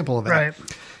good example of that. Right.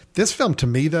 This film, to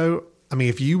me, though,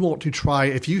 if you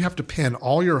have to pin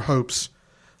all your hopes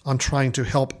on trying to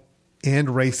help end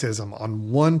racism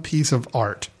on one piece of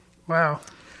art. Wow.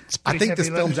 I think this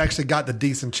film's actually got the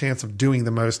decent chance of doing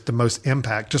the most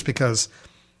impact, just because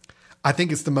I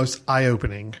think it's the most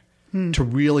eye-opening to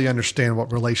really understand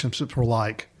what relationships were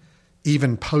like,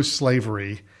 even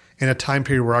post-slavery, in a time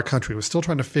period where our country was still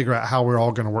trying to figure out how we're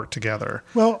all going to work together.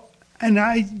 Well, and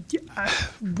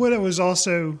what I was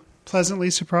also pleasantly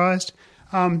surprised,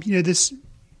 the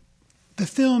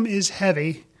film is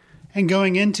heavy, and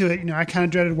going into it, I kind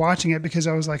of dreaded watching it because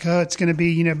I was like, oh, it's going to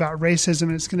be, about racism,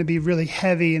 and it's going to be really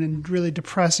heavy and really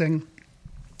depressing,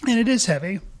 and it is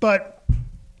heavy, but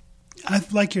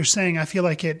like you're saying, I feel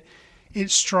like it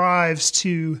strives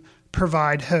to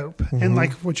provide hope and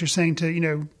like what you're saying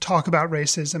to, talk about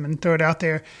racism and throw it out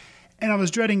there. And I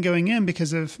was dreading going in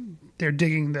because of they're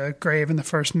digging the grave in the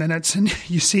first minutes and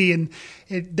you see,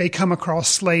 they come across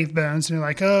slave bones and you're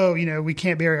like, oh, we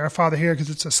can't bury our father here because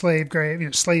it's a slave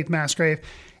grave, slave mass grave.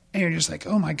 And you're just like,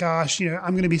 oh my gosh,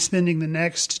 I'm going to be spending the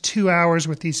next 2 hours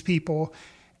with these people.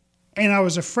 And I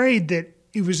was afraid that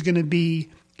it was going to be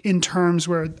in terms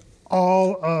where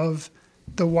all of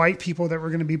the white people that were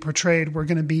going to be portrayed were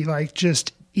going to be like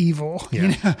just evil,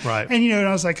 Right. And and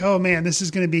I was like, oh man, this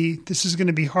is going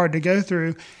to be hard to go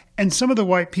through. And some of the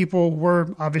white people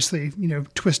were obviously,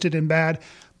 twisted and bad,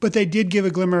 but they did give a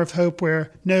glimmer of hope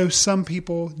where no, some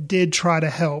people did try to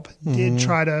help, did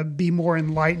try to be more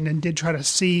enlightened and did try to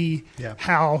see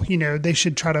how, they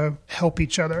should try to help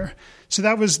each other. So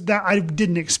that I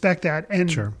didn't expect that.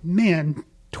 And man,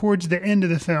 towards the end of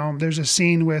the film, there's a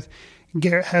scene with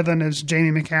Garrett Hedlund as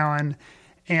Jamie McAllen,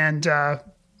 and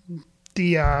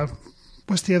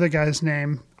what's the other guy's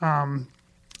name? Ron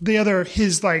Sell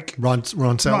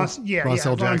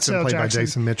Jackson, played by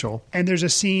Jason Mitchell. And there's a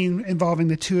scene involving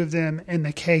the two of them and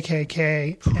the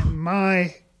KKK, and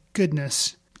my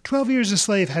goodness, 12 Years a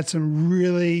Slave had some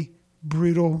really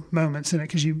brutal moments in it,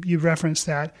 because you referenced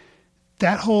that.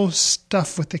 That whole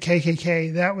stuff with the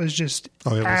KKK, that was just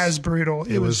as brutal.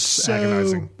 It was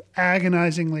so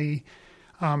agonizingly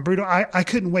brutal. I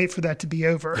couldn't wait for that to be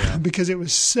over because it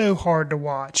was so hard to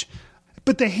watch.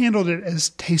 But they handled it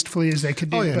as tastefully as they could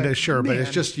do. Oh yeah, but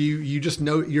it's just you just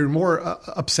know you're more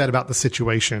upset about the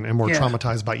situation and more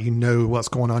traumatized by what's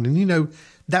going on, and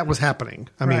that was happening.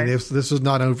 I mean, this was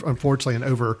not unfortunately an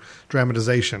over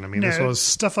dramatization. I mean, this was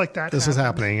stuff like that. This is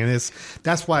happening, and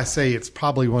that's why I say it's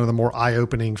probably one of the more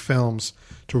eye-opening films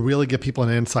to really give people an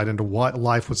insight into what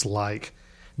life was like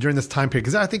during this time period.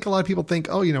 Because I think a lot of people think,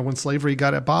 when slavery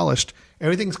got abolished,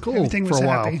 everything's cool for a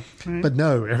while. Happy, right? But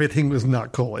no, everything was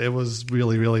not cool. It was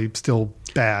really, really still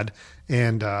bad.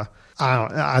 And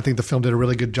I think the film did a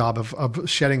really good job of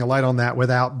shedding a light on that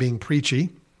without being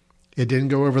preachy. It didn't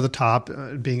go over the top,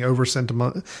 being over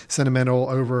sentimental,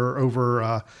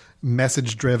 over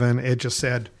message driven. It just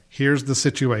said, here's the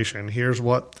situation. Here's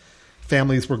what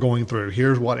families were going through.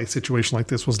 Here's what a situation like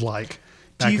this was like.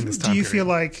 Do you feel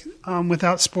like,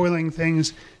 without spoiling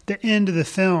things, the end of the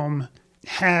film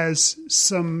has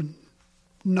some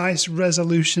nice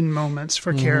resolution moments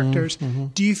for characters? Mm-hmm.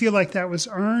 Do you feel like that was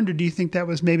earned, or do you think that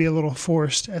was maybe a little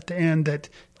forced at the end, that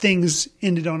things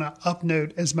ended on an up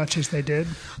note as much as they did?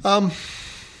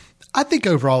 I think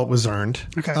overall it was earned.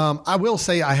 Okay. I will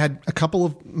say I had a couple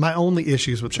of my only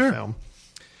issues with the film.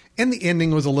 And the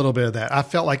ending was a little bit of that. I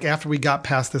felt like after we got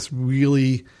past this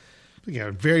really,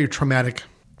 very traumatic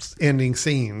ending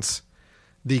scenes,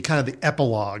 the kind of the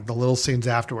epilogue, the little scenes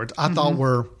afterwards, I thought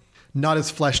were not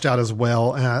as fleshed out as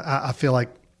well. And I feel like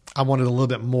I wanted a little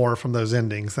bit more from those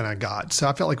endings than I got. So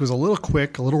I felt like it was a little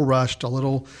quick, a little rushed,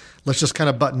 let's just kind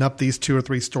of button up these 2 or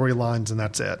 3 storylines and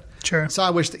that's it. Sure. So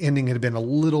I wish the ending had been a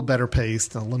little better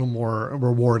paced and a little more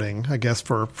rewarding, I guess,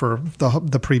 for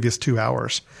the previous 2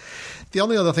 hours. The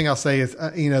only other thing I'll say is,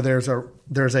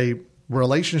 there's a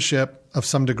relationship of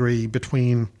some degree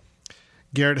between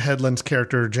Garrett Hedlund's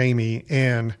character, Jamie,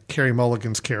 and Carey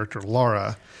Mulligan's character,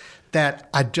 Laura, that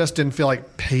I just didn't feel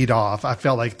like paid off. I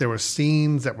felt like there were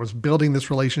scenes that was building this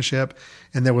relationship,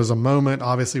 and there was a moment,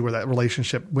 obviously, where that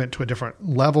relationship went to a different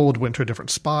level, went to a different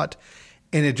spot,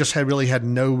 and it just really had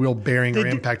no real bearing or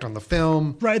impact on the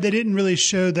film. Right. They didn't really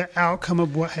show the outcome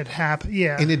of what had happened.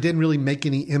 Yeah. And it didn't really make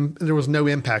there was no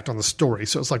impact on the story.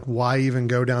 So it's like, why even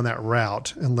go down that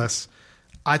route unless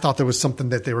I thought there was something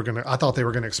that I thought they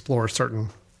were going to explore a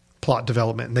certain plot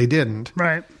development, and they didn't.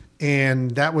 Right.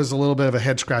 And that was a little bit of a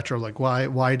head scratcher. Like,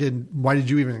 why did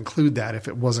you even include that if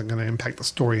it wasn't going to impact the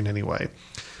story in any way?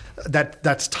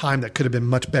 That's time that could have been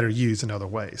much better used in other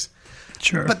ways.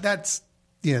 Sure. But that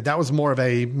was more of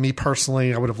me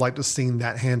personally, I would have liked to have seen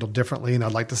that handled differently, and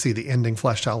I'd like to see the ending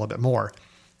fleshed out a little bit more.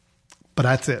 But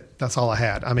that's it. That's all I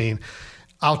had. I mean,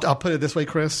 I'll put it this way,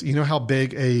 Chris. You know how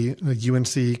big a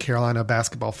UNC Carolina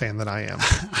basketball fan that I am?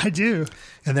 I do.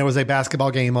 And there was a basketball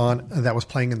game on that was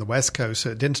playing in the West Coast, so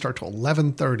it didn't start till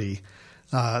 11:30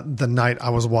 the night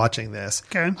I was watching this.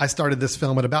 Okay. I started this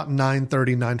film at about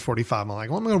 9:30, 9:45. I'm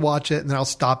like, well, I'm going to watch it, and then I'll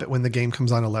stop it when the game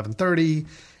comes on 11:30,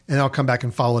 and I'll come back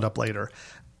and follow it up later.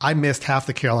 I missed half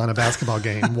the Carolina basketball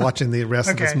game watching the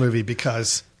rest of this movie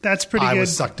because that's pretty I good.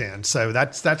 was sucked in. So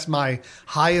that's my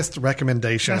highest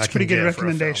recommendation. That's I can pretty good give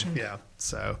recommendation. Yeah.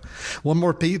 So one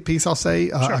more piece I'll say,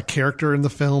 a character in the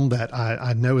film that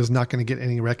I know is not going to get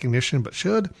any recognition, but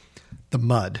should, the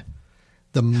mud.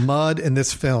 The mud in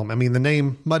this film. I mean, the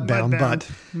name Mudbound, but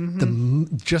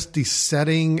just the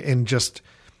setting and just,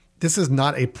 this is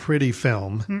not a pretty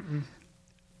film. Mm-mm.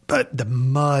 But the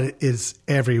mud is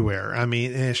everywhere. I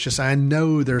mean, it's just, I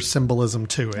know there's symbolism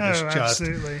to it. It's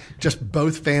absolutely. Just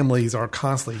both families are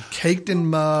constantly caked in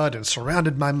mud and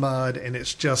surrounded by mud. And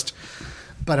it's just,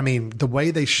 but I mean, the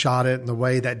way they shot it and the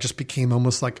way that just became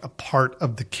almost like a part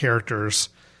of the characters,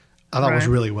 I thought was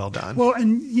really well done. Well,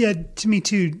 and yeah, to me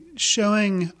too,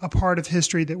 showing a part of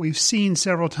history that we've seen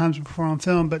several times before on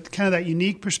film, but kind of that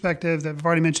unique perspective that I've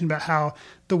already mentioned about how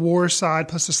the war side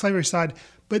plus the slavery side.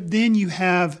 But then you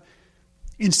have,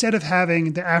 instead of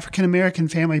having the African-American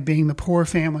family being the poor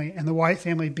family and the white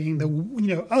family being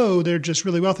the, they're just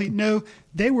really wealthy. No,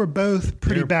 they were both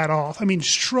pretty bad off. I mean,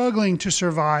 struggling to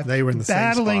survive. They were in the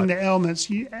battling same spot.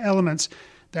 the elements.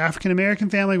 The African-American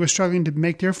family was struggling to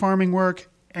make their farming work,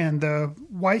 and the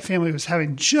white family was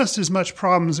having just as much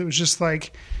problems. It was just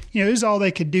like, it was all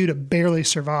they could do to barely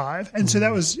survive. And so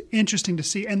that was interesting to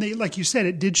see. And they, like you said,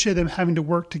 it did show them having to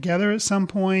work together at some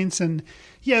points. And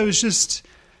yeah, it was just,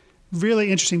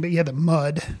 really interesting. But yeah, the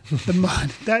mud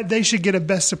that they should get a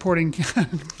best supporting.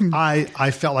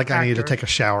 I felt like I needed to actor. take a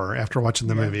shower after watching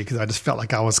the movie because I just felt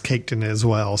like I was caked in it as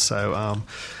well. So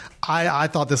I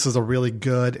thought this was a really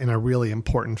good and a really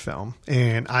important film.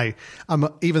 And I'm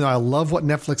even though I love what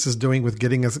Netflix is doing with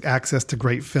getting us access to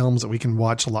great films that we can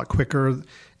watch a lot quicker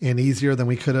and easier than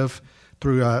we could have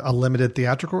through a limited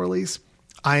theatrical release,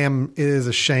 it is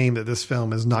a shame that this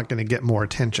film is not going to get more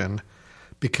attention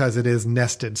because it is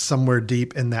nested somewhere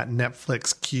deep in that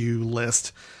Netflix queue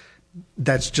list.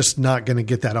 That's just not going to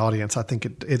get that audience I think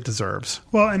it deserves.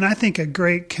 Well, and I think a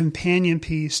great companion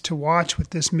piece to watch with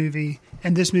this movie,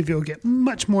 and this movie will get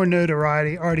much more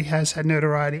notoriety, already has had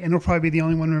notoriety, and it'll probably be the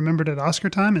only one remembered at Oscar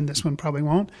time, and this one probably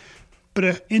won't. But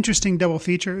an interesting double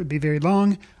feature, it would be very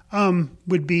long,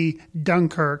 would be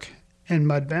Dunkirk and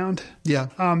Mudbound. Yeah.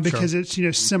 Because sure.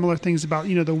 it's, similar things about,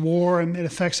 the war and the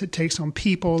effects it takes on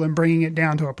people and bringing it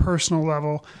down to a personal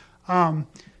level.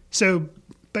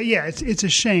 But yeah, it's a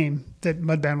shame that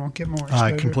Mudbound won't get more exposure.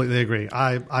 I completely agree.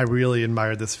 I really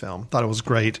admired this film. Thought it was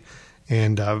great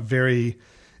and very,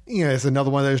 it's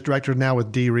another one of those directors now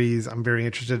with Dee Rees. I'm very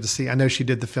interested to see. I know she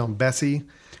did the film Bessie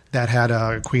that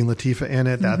had Queen Latifah in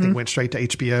it that I think went straight to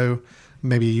HBO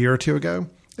maybe a year or two ago.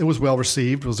 It was well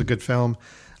received. It was a good film.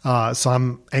 So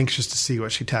I'm anxious to see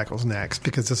what she tackles next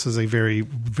because this is a very,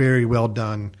 very well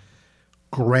done,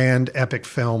 grand, epic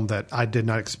film that I did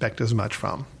not expect as much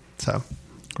from. So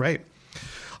great.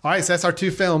 All right, so that's our two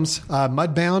films.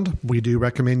 Mudbound, we do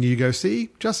recommend you go see.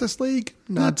 Justice League,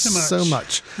 not so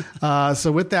much.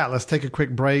 So with that, let's take a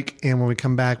quick break. And when we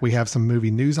come back, we have some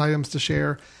movie news items to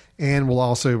share. And we'll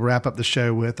also wrap up the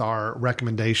show with our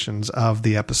recommendations of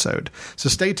the episode. So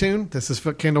stay tuned. This is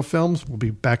Foot Candle Films. We'll be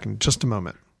back in just a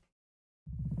moment.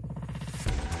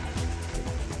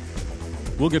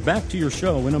 We'll get back to your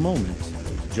show in a moment.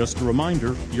 Just a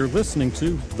reminder, you're listening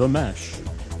to The Mesh,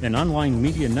 an online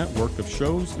media network of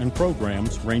shows and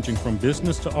programs ranging from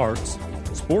business to arts,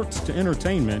 sports to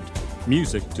entertainment,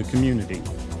 music to community.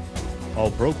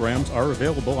 All programs are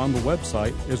available on the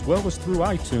website as well as through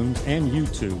iTunes and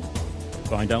YouTube.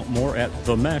 Find out more at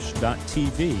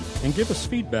themesh.tv and give us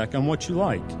feedback on what you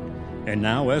like. And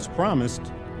now, as promised,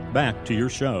 back to your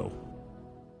show.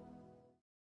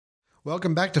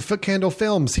 Welcome back to Foot Candle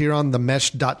Films here on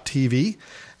themesh.tv.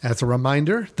 As a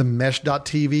reminder,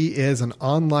 themesh.tv is an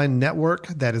online network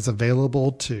that is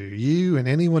available to you and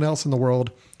anyone else in the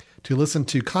world to listen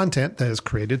to content that is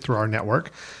created through our network.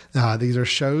 These are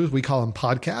shows, we call them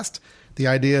podcasts. The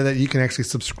idea that you can actually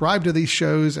subscribe to these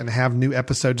shows and have new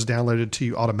episodes downloaded to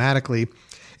you automatically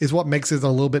is what makes it a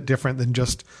little bit different than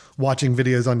just watching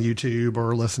videos on YouTube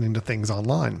or listening to things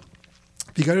online.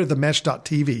 If you go to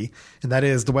themesh.tv, and that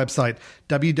is the website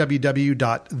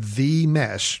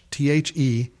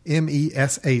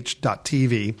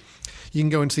www.themesh.tv, you can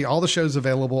go and see all the shows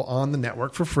available on the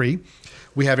network for free.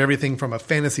 We have everything from a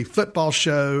fantasy football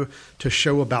show to a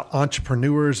show about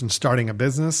entrepreneurs and starting a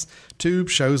business to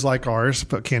shows like ours,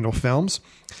 Foot Candle Films.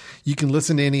 You can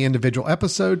listen to any individual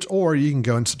episodes, or you can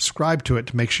go and subscribe to it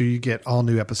to make sure you get all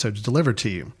new episodes delivered to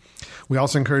you. We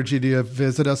also encourage you to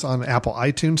visit us on Apple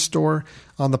iTunes Store,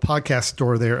 on the podcast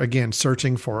store there, again,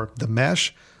 searching for The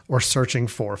Mesh or searching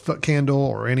for Foot Candle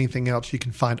or anything else. You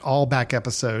can find all back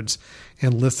episodes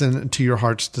and listen to your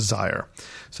heart's desire.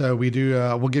 So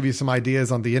we'll give you some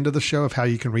ideas on the end of the show of how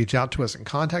you can reach out to us and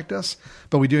contact us.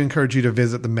 But we do encourage you to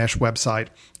visit the Mesh website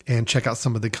and check out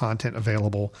some of the content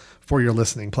available for your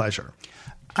listening pleasure.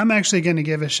 I'm actually going to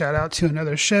give a shout out to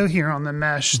another show here on the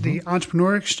Mesh, the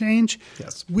Entrepreneur Exchange.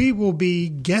 Yes. We will be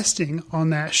guesting on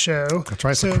that show. That's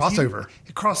right. It's a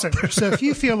crossover. So if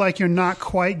you feel like you're not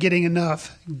quite getting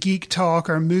enough geek talk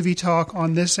or movie talk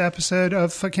on this episode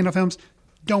of Foot Candle Films,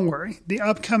 don't worry. The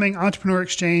upcoming Entrepreneur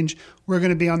Exchange, we're going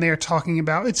to be on there talking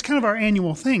about, it's kind of our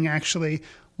annual thing, actually.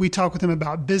 We talk with them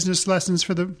about business lessons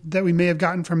that we may have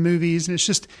gotten from movies. And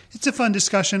it's a fun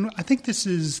discussion. I think this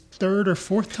is third or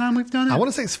fourth time we've done it. I want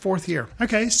to say it's fourth year.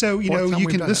 Okay. So, you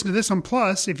can listen to this on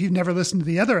Plus. If you've never listened to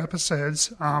the other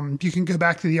episodes, you can go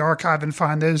back to the archive and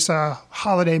find those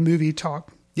holiday movie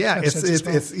talk. Yeah,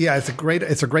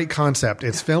 it's a great concept.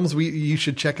 It's films you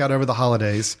should check out over the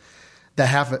holidays that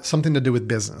have something to do with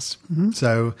business. Mm-hmm.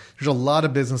 So there's a lot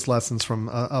of business lessons from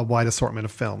a wide assortment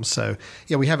of films. So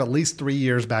yeah, we have at least 3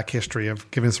 years back history of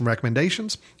giving some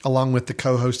recommendations, along with the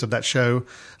co-host of that show,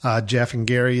 Jeff and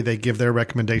Gary. They give their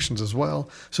recommendations as well.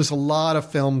 So it's a lot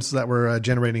of films that we're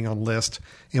generating on list,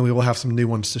 and we will have some new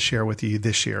ones to share with you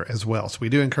this year as well. So we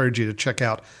do encourage you to check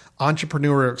out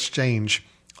Entrepreneur Exchange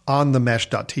on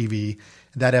themesh.tv.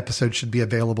 That episode should be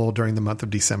available during the month of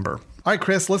December. All right,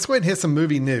 Chris, let's go ahead and hit some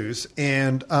movie news.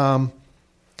 And kind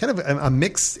kind of a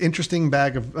mixed, interesting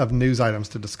bag of news items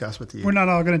to discuss with you. We're not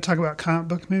all going to talk about comic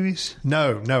book movies.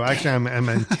 No. Actually, I'm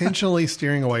intentionally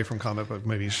steering away from comic book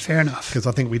movies. Fair enough. Because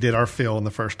I think we did our fill in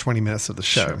the first 20 minutes of the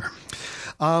show.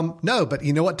 Sure. No, but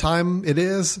you know what time it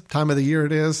is? Time of the year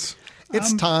it is?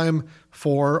 It's time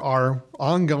for our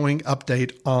ongoing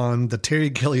update on the Terry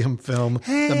Gilliam film,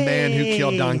 The Man Who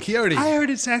Killed Don Quixote. I heard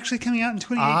it's actually coming out in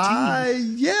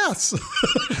 2018. Yes.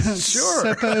 Sure.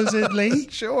 Supposedly.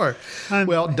 Sure.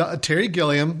 Well, Terry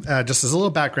Gilliam, just as a little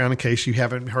background in case you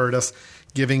haven't heard us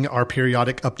giving our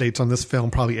periodic updates on this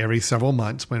film probably every several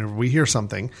months whenever we hear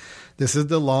something. This is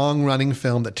the long-running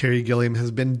film that Terry Gilliam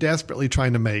has been desperately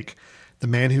trying to make, The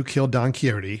Man Who Killed Don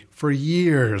Quixote, for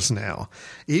years now,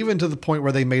 even to the point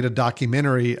where they made a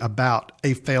documentary about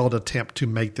a failed attempt to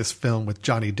make this film with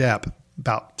Johnny Depp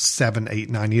about 7, 8,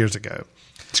 9 years ago.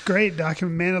 It's great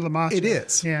document, Man of La Mancha. It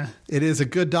is. Yeah. It is a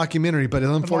good documentary, but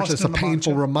unfortunately it's a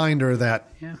painful reminder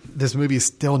that this movie is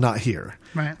still not here.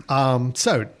 Right.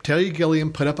 So Terry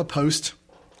Gilliam put up a post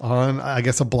on, I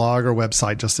guess, a blog or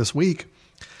website just this week,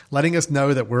 letting us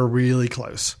know that we're really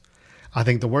close. I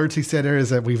think the words he said there is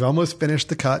that we've almost finished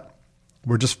the cut.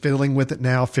 We're just fiddling with it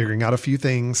now, figuring out a few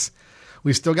things.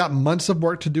 We've still got months of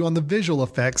work to do on the visual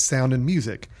effects, sound, and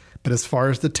music. But as far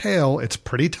as the tale, it's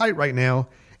pretty tight right now,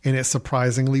 and it's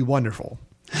surprisingly wonderful.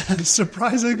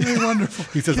 Surprisingly wonderful.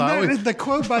 He says, the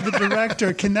quote by the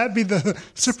director, can that be the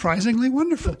surprisingly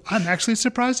wonderful? I'm actually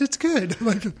surprised it's good.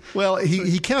 Well,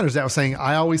 he counters that with saying,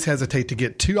 I always hesitate to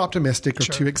get too optimistic or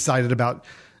too excited about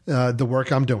the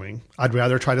work I'm doing. I'd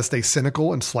rather try to stay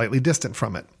cynical and slightly distant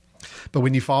from it. But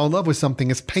when you fall in love with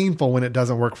something, it's painful when it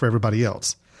doesn't work for everybody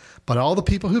else. But all the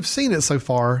people who've seen it so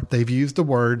far, they've used the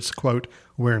words, quote,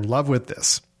 we're in love with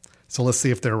this. So let's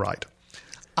see if they're right.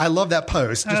 I love that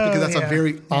post just because that's a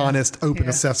very honest, open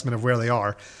assessment of where they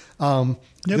are.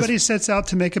 Nobody sets out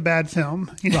to make a bad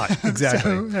film. Right,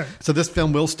 exactly. So this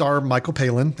film will star Michael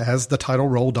Palin as the title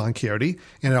role, Don Quixote,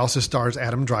 and it also stars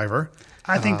Adam Driver.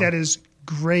 I think that is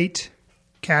great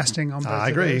casting on both I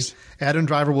agree. Those. Adam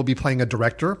Driver will be playing a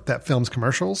director that films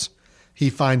commercials. He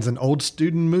finds an old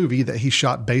student movie that he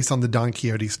shot based on the Don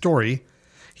Quixote story.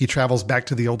 He travels back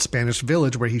to the old Spanish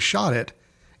village where he shot it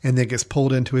and then gets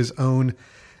pulled into his own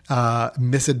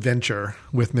misadventure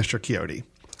with Mr. Quixote.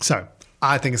 So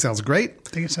I think it sounds great. I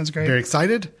think it sounds great. Very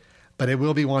excited. But it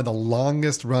will be one of the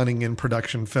longest running in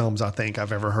production films I think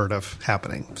I've ever heard of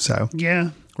happening. So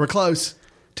yeah, we're close.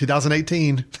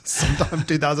 2018, sometime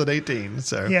 2018.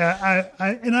 So yeah,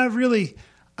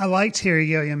 I like Terry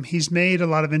Gilliam. He's made a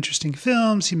lot of interesting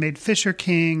films. He made Fisher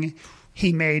King.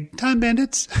 He made Time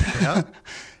Bandits. Yeah.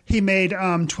 He made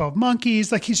 12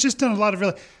 Monkeys. Like, he's just done a lot of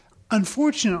really.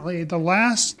 Unfortunately, the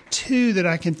last two that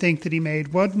I can think that he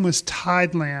made, one was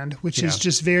Tideland, which is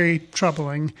just very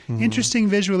troubling, interesting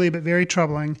visually, but very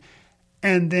troubling,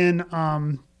 and then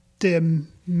the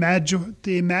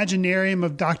Imaginarium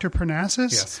of Dr.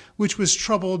 Parnassus, which was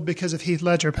troubled because of Heath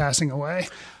Ledger passing away.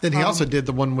 Then he also did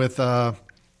the one with, I'm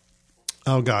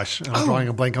drawing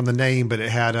a blank on the name, but it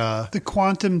had the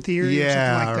Quantum Theory,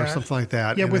 or something like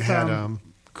that. Yeah, and with it had,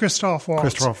 Christoph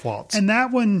Waltz. And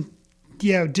that one,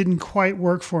 didn't quite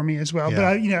work for me as well.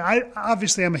 Yeah. But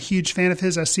obviously I'm a huge fan of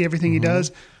his. I see everything he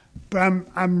does, but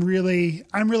I'm really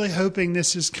hoping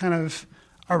this is kind of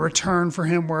a return for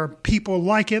him where people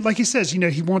like it. Like he says,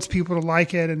 he wants people to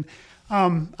like it, and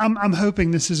I'm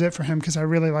hoping this is it for him because I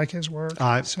really like his work.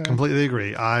 I completely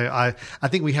agree. I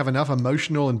think we have enough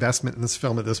emotional investment in this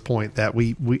film at this point that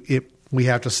we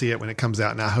have to see it when it comes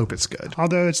out, and I hope it's good.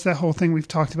 Although it's that whole thing we've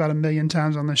talked about a million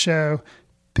times on the show.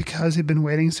 Because we've been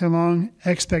waiting so long,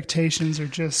 expectations are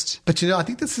just... But, I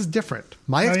think this is different.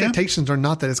 My expectations are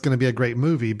not that it's going to be a great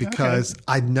movie because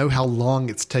I know how long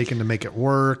it's taken to make it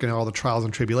work and all the trials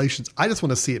and tribulations. I just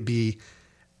want to see it be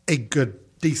a good,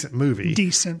 decent movie.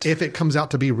 Decent. If it comes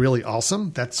out to be really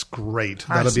awesome, that's great.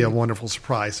 That'll be a wonderful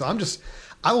surprise. So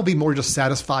I will be more just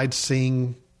satisfied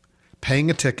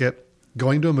paying a ticket,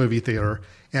 going to a movie theater,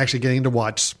 and actually getting to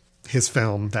watch his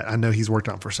film that I know he's worked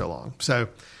on for so long. So...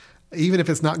 even if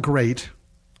it's not great,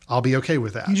 I'll be okay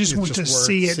with that. You just want to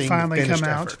see it finally come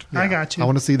out. Yeah. I got you. I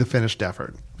want to see the finished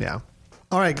effort. Yeah.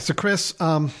 All right. So, Chris,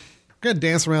 I'm going to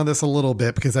dance around this a little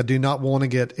bit because I do not want to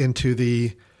get into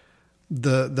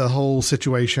the whole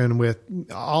situation with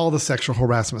all the sexual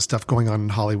harassment stuff going on in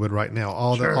Hollywood right now.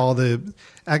 All the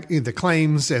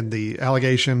claims and the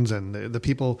allegations and the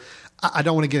people. I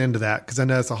don't want to get into that because I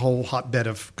know it's a whole hotbed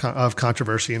of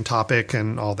controversy and topic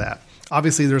and all that.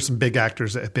 Obviously, there's some big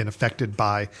actors that have been affected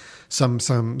by some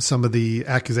of the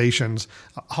accusations,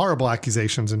 horrible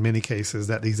accusations in many cases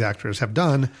that these actors have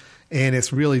done, and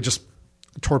it's really just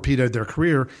torpedoed their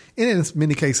career, and in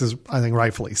many cases, I think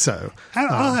rightfully so.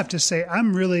 I'll have to say,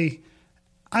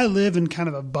 I live in kind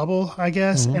of a bubble, I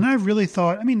guess, and I really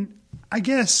thought, I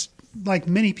guess like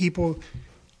many people,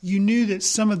 you knew that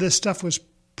some of this stuff was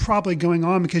probably going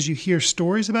on because you hear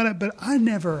stories about it, but I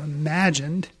never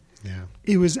imagined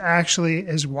it was actually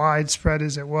as widespread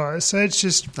as it was. So it's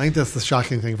just, I think that's the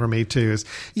shocking thing for me too. Is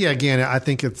again, I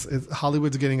think it's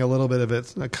Hollywood's getting a little bit of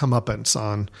its comeuppance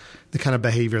on the kind of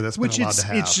behavior that's been allowed to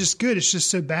have. It's just good. It's just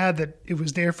so bad that it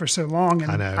was there for so long.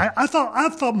 And I know. I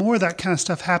thought more of that kind of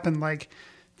stuff happened like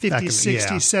 50s,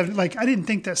 60s, 70s. Like I didn't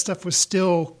think that stuff could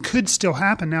still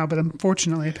happen now, but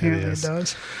unfortunately, apparently it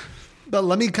does. But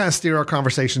let me kind of steer our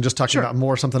conversation just talking about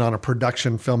more something on a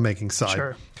production filmmaking side.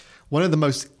 Sure. One of the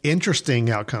most interesting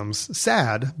outcomes,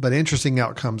 sad, but interesting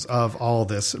outcomes of all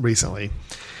this recently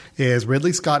is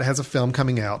Ridley Scott has a film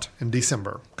coming out in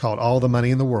December called All the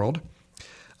Money in the World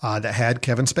that had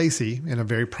Kevin Spacey in a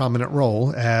very prominent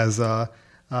role as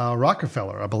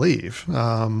Rockefeller, I believe.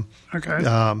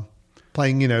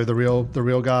 Playing, the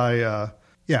real guy.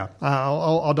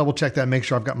 I'll double check that and make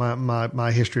sure I've got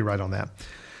my history right on that.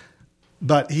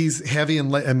 But he's heavy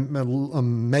in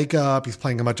makeup. He's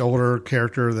playing a much older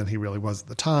character than he really was at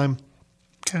the time.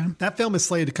 Okay. That film is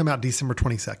slated to come out December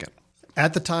 22nd.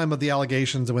 At the time of the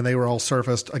allegations and when they were all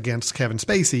surfaced against Kevin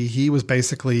Spacey, he was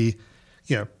basically,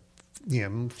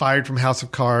 fired from House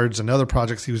of Cards and other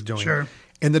projects he was doing. Sure.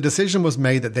 And the decision was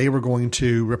made that they were going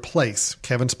to replace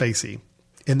Kevin Spacey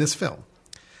in this film.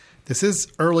 This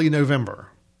is early November.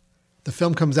 The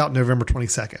film comes out November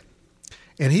 22nd.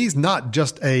 And he's not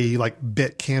just a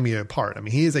bit cameo part.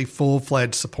 He is a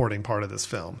full-fledged supporting part of this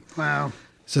film. Wow.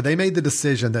 So they made the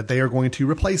decision that they are going to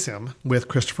replace him with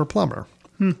Christopher Plummer.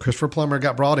 Christopher Plummer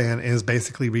got brought in and is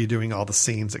basically redoing all the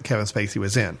scenes that Kevin Spacey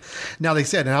was in. Now they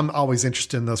said, and I'm always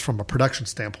interested in those from a production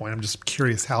standpoint. I'm just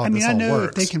curious how this all works. I know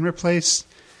if they can replace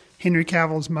Henry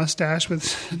Cavill's mustache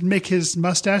make his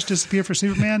mustache disappear for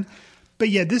Superman. But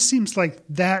yeah, this seems like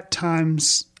that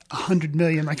times 100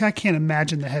 million. I can't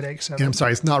imagine the headaches of it. I'm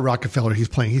sorry, it's not Rockefeller. He's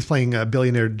playing a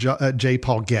billionaire J.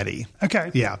 Paul Getty.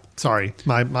 Okay. Yeah, sorry.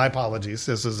 My apologies.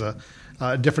 This is a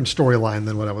different storyline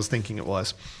than what I was thinking it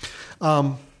was.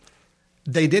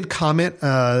 They did comment,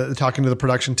 talking to the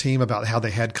production team about how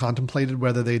they had contemplated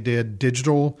whether they did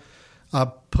digital,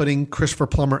 putting Christopher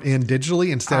Plummer in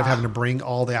digitally instead of having to bring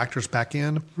all the actors back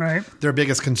in. Right. Their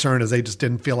biggest concern is they just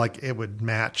didn't feel like it would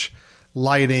match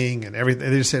lighting and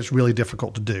everything. They just said it's really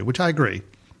difficult to do, which I agree.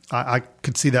 I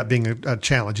could see that being a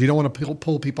challenge. You don't want to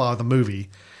pull people out of the movie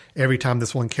every time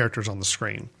this one character is on the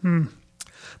screen.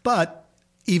 But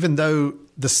even though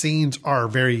the scenes are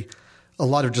a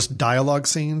lot of just dialogue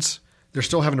scenes, they're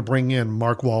still having to bring in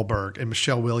Mark Wahlberg and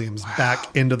Michelle Williams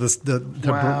back into this to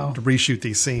reshoot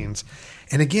these scenes.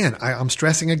 And again, I'm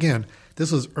stressing again, this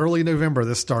was early November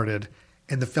this started,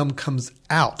 and the film comes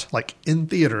out in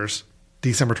theaters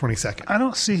December 22nd. I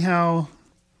don't see how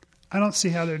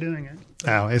they're doing it.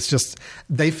 No, it's just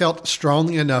they felt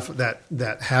strongly enough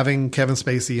that having Kevin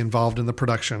Spacey involved in the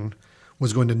production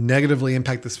was going to negatively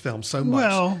impact this film so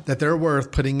much that they're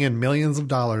worth putting in millions of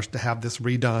dollars to have this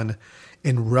redone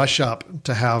and rush up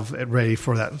to have it ready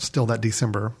for that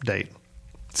December date.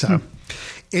 So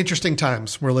interesting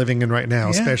times we're living in right now,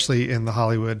 especially in the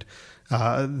Hollywood,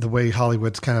 the way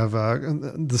Hollywood's kind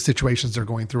of the situations they're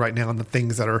going through right now and the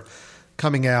things that are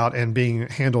coming out and being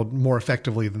handled more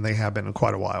effectively than they have been in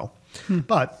quite a while.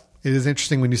 But it is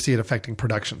interesting when you see it affecting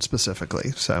production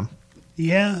specifically. So,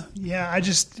 yeah.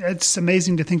 It's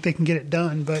amazing to think they can get it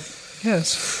done, but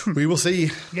yes. We will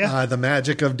see. The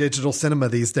magic of digital cinema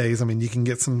these days. You can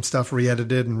get some stuff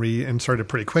re-edited and reinserted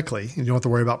pretty quickly. You don't have to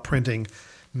worry about printing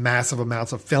massive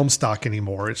amounts of film stock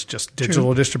anymore. It's just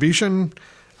digital distribution.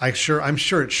 I'm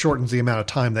sure it shortens the amount of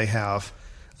time they have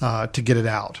to get it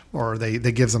out, or they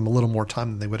gives them a little more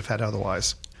time than they would have had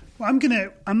otherwise. Well,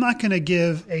 I'm not gonna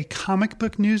give a comic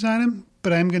book news item,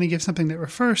 but I'm going to give something that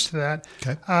refers to that.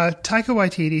 Okay. Taika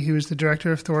Waititi, who is the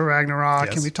director of Thor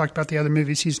Ragnarok, and we talked about the other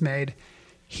movies he's made.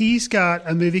 He's got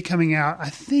a movie coming out. I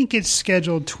think it's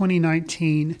scheduled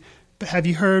 2019. But have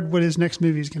you heard what his next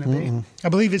movie is going to be? I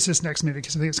believe it's his next movie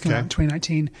because I think it's coming out in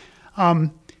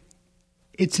 2019.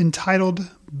 It's entitled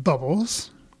Bubbles.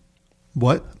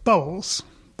 What? Bubbles.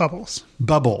 Bubbles.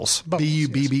 Bubbles. Bubbles.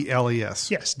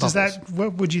 Yes. Bubbles.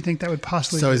 What would you think that would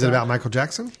possibly be? So is it about Michael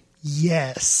Jackson?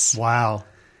 Yes. Wow.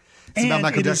 It's about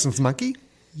Michael Jackson's monkey?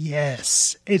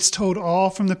 Yes. It's told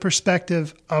all from the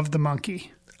perspective of the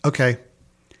monkey. Okay.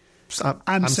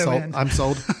 I'm sold. I'm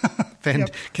sold. Can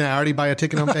I already buy a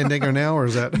ticket on Fandango now, or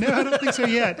is that? No, I don't think so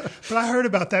yet. But I heard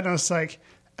about that and I was like,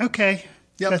 okay.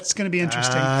 Yep. That's going to be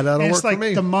interesting. That'll and it's work for like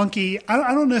me. the monkey.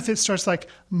 I don't know if it starts like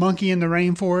monkey in the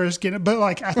rainforest, but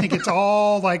like I think it's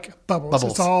all like bubbles.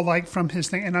 It's all like from his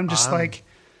thing, and I'm just like,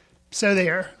 so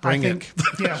there. Bring I think,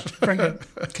 bring it.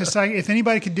 Because if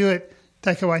anybody could do it,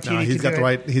 Taika Waititi. No, he's could got do the it.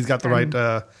 right. He's got the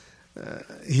right.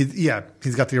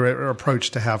 He's got the right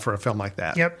approach to have for a film like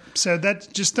that. Yep. So that's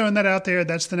just throwing that out there.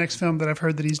 That's the next film that I've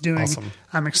heard that he's doing. Awesome.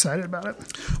 I'm excited about it.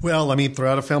 Well, let me throw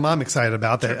out a film I'm excited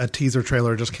about. A teaser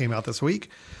trailer just came out this week.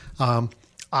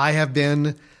 I have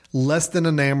been less than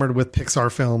enamored with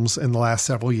Pixar films in the last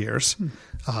several years.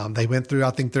 They went through,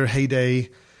 I think, their heyday,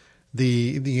 kind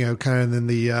of in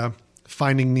the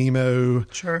Finding Nemo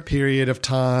period of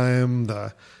time.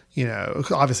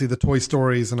 Obviously the Toy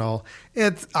Stories and all.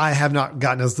 I have not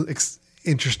gotten as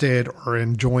interested or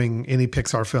enjoying any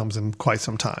Pixar films in quite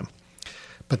some time.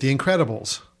 But The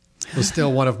Incredibles was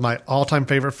still one of my all-time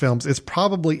favorite films. It's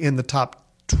probably in the top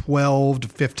 12 to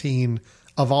 15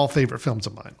 of all favorite films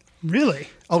of mine. Really?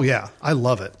 Oh, yeah. I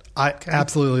love it. I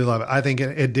absolutely love it. I think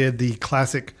it did the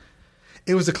classic.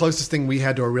 It was the closest thing we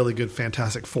had to a really good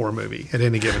Fantastic Four movie at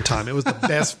any given time. It was the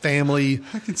best family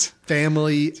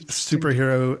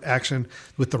superhero action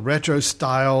with the retro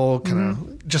style, kind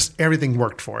of just everything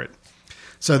worked for it.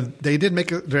 So they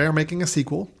are making a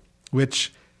sequel,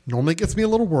 which normally gets me a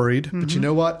little worried, but you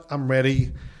know what? I'm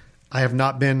ready. I have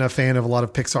not been a fan of a lot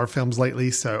of Pixar films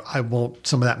lately, so I want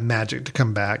some of that magic to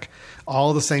come back.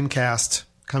 All the same cast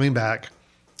coming back.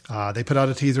 They put out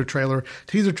a teaser trailer.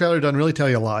 Teaser trailer doesn't really tell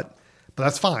you a lot, but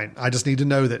that's fine. I just need to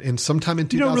know that sometime in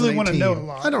 2018. You don't really want to know a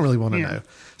lot. I don't really want to know.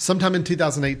 Sometime in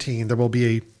 2018, there will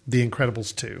be The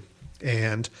Incredibles 2,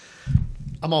 and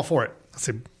I'm all for it. I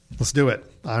said, let's do it.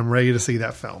 I'm ready to see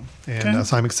that film, and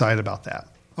so I'm excited about that.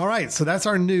 All right, so that's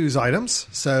our news items.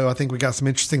 So I think we got some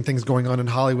interesting things going on in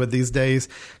Hollywood these days.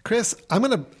 Chris, I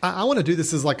want to do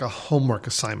this as like a homework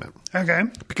assignment. Okay.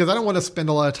 Because I don't want to spend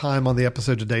a lot of time on the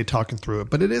episode today talking through it,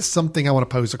 but it is something I want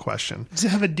to pose a question. Does it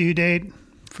have a due date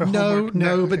for homework?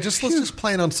 No, but let's just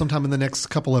plan on sometime in the next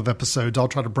couple of episodes. I'll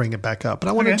try to bring it back up. But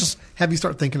I want to just have you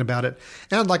start thinking about it.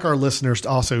 And I'd like our listeners to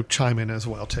also chime in as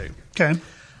well, too. Okay.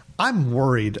 I'm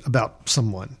worried about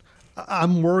someone.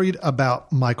 I'm worried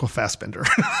about Michael Fassbender.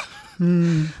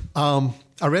 I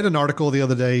read an article the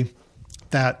other day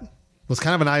that was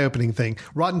kind of an eye-opening thing.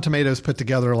 Rotten Tomatoes put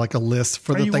together like a list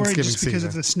for the Thanksgiving season. Because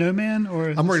of the snowman, or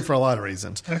I'm worried for a lot of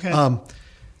reasons. Okay.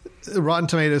 Rotten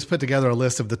Tomatoes put together a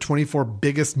list of the 24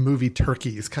 biggest movie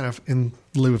turkeys, kind of in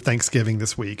lieu of Thanksgiving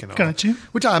this week, and all. Got you.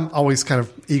 Which I'm always kind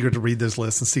of eager to read those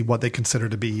lists and see what they consider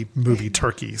to be movie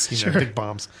turkeys, big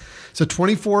bombs. So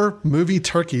 24 movie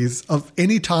turkeys of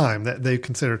any time that they've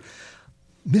considered.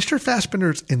 Mr.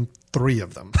 Fassbender's in 3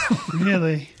 of them.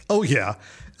 Really? Oh, yeah.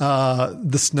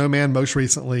 The Snowman most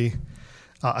recently,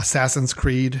 Assassin's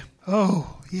Creed.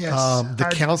 Oh, yes. The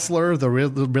Counselor, the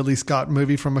Ridley Scott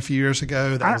movie from a few years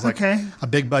ago. That was like a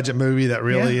big budget movie that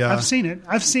really... Yeah, I've seen it.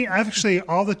 I've actually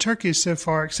all the turkeys so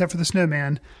far, except for the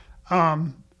Snowman.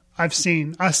 I've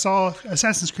seen. I saw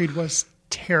Assassin's Creed was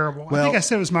terrible. I think I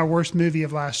said it was my worst movie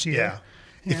of last year. Yeah.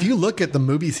 If you look at the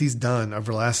movies he's done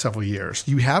over the last several years,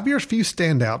 you have your few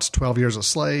standouts, 12 Years a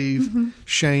Slave,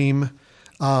 Shame.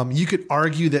 You could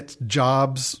argue that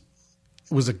Jobs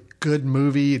was a good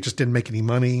movie. It just didn't make any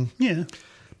money. Yeah.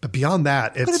 But beyond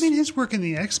that, it's... But I mean, his work in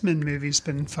the X-Men movie's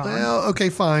been fine. Well, okay,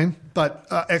 fine. But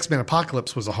X-Men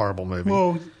Apocalypse was a horrible movie.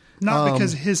 Well, not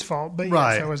because of his fault, but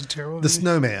yes, that was a terrible movie. The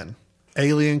Snowman,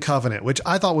 Alien Covenant, which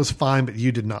I thought was fine, but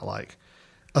you did not like.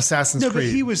 Assassin's Creed. No, but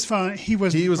he was fine. He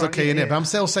was okay in it. But I'm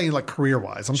still saying like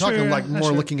career-wise. I'm talking like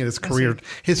more looking at his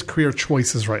career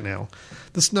choices right now.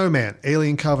 The Snowman,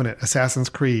 Alien Covenant, Assassin's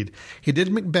Creed. He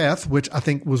did Macbeth, which I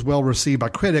think was well received by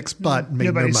critics, but made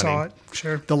nobody no money. saw it.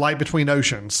 Sure. The Light Between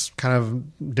Oceans kind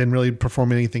of didn't really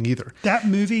perform anything either. That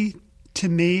movie, to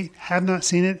me, have not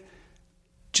seen it.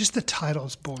 Just the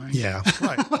title's boring. Yeah,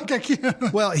 right. Like I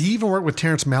can't. Well, he even worked with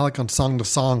Terrence Malick on Song to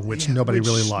Song, which nobody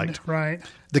really liked. Right.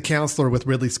 The Counselor with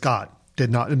Ridley Scott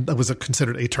was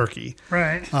considered a turkey.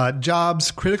 Right.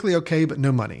 Jobs, critically okay, but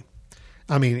no money.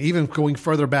 I mean, even going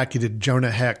further back, he did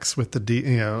Jonah Hex with the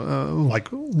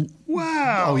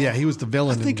wow. Oh yeah, he was the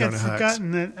villain in Jonah Hex. I've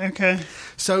forgotten that. Okay.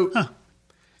 So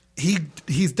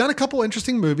he's done a couple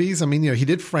interesting movies. I mean, he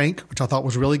did Frank, which I thought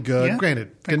was really good. Yeah,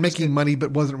 Granted, didn't make any money,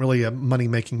 but wasn't really a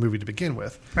money-making movie to begin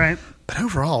with. Right. But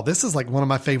overall, this is like one of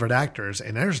my favorite actors,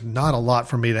 and there's not a lot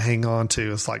for me to hang on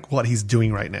to. It's like what he's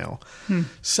doing right now.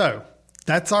 So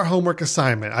that's our homework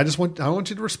assignment. I want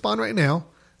you to respond right now.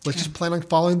 Let's just plan on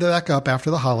following that up after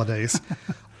the holidays.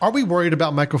 Are we worried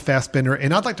about Michael Fassbender?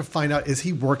 And I'd like to find out, is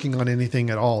he working on anything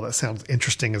at all that sounds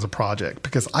interesting as a project?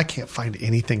 Because I can't find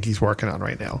anything he's working on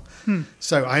right now.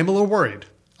 So I'm a little worried.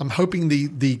 I'm hoping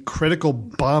the critical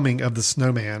bombing of The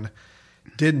Snowman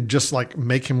didn't just like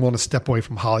make him want to step away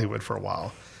from Hollywood for a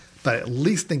while. But I at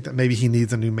least think that maybe he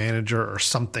needs a new manager or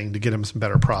something to get him some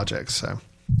better projects. So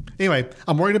anyway,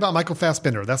 I'm worried about Michael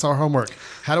Fassbender. That's our homework.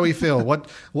 How do we feel?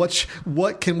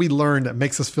 What can we learn that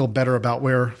makes us feel better about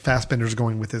where Fassbender's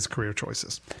going with his career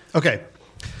choices? Okay.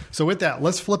 So with that,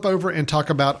 let's flip over and talk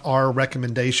about our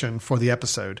recommendation for the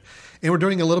episode. And we're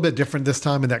doing a little bit different this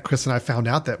time in that Chris and I found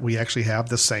out that we actually have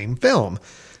the same film.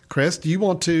 Chris, do you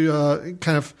want to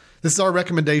this is our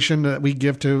recommendation that we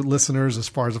give to listeners as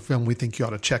far as a film we think you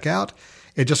ought to check out.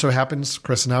 It just so happens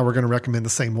Chris and I were going to recommend the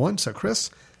same one. So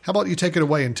Chris, how about you take it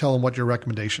away and tell them what your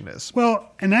recommendation is?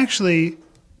 Well, and actually,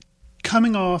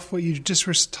 coming off what you just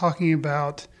were talking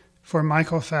about for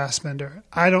Michael Fassbender,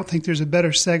 I don't think there's a better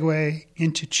segue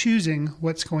into choosing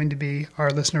what's going to be our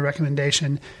listener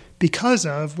recommendation, because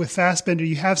with Fassbender,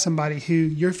 you have somebody who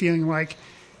you're feeling like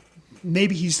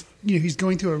maybe he's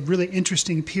going through a really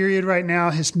interesting period right now.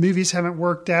 His movies haven't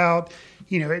worked out.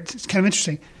 It's kind of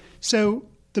interesting. So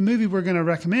the movie we're going to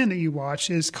recommend that you watch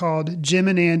is called Jim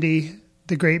and Andy,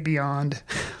 The Great Beyond,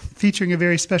 featuring a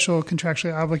very special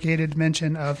contractually obligated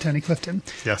mention of Tony Clifton.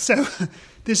 Yes. So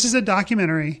this is a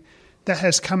documentary that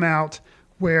has come out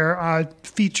where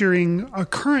featuring a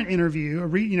current interview, a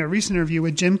recent interview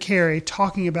with Jim Carrey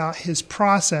talking about his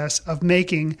process of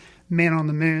making Man on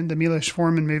the Moon, the Milos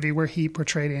Forman movie where he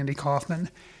portrayed Andy Kaufman,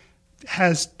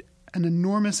 has an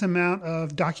enormous amount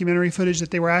of documentary footage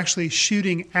that they were actually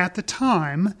shooting at the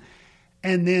time.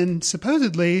 And then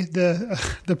supposedly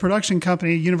the production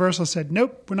company, Universal, said,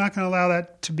 nope, we're not going to allow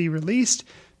that to be released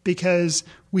because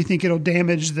we think it'll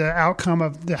damage the outcome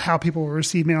of how people will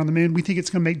receive Man on the Moon. We think it's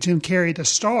going to make Jim Carrey, the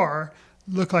star,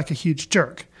 look like a huge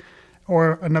jerk.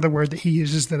 Or another word that he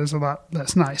uses that is a lot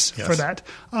less nice for that.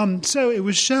 So it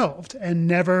was shelved and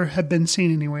never had been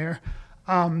seen anywhere.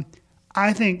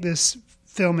 I think this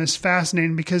film is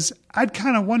fascinating because I'd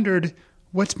kind of wondered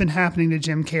what's been happening to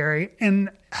Jim Carrey and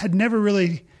had never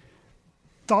really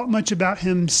thought much about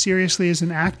him seriously as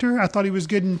an actor. I thought he was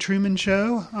good in Truman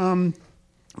Show.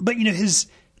 But, his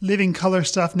Living Color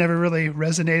stuff never really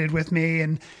resonated with me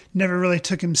and never really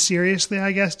took him seriously,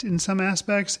 I guess, in some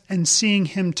aspects. And seeing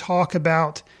him talk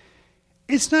about,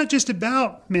 it's not just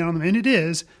about Man on the Moon, it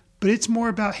is, but it's more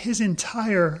about his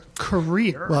entire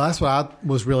career. Well, that's what I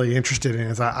was really interested in.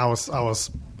 Is I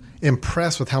was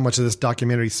impressed with how much of this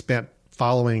documentary spent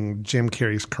following Jim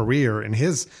Carrey's career and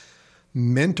his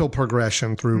mental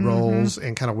progression through roles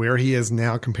and kind of where he is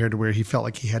now compared to where he felt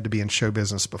like he had to be in show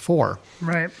business before.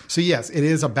 Right. So yes, it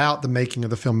is about the making of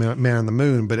the film Man on the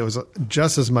Moon, but it was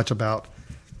just as much about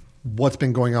what's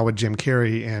been going on with Jim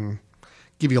Carrey and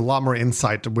give you a lot more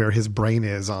insight to where his brain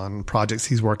is on projects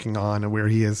he's working on and where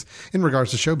he is in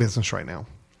regards to show business right now.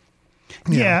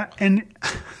 Yeah. And,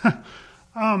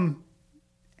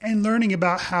 and learning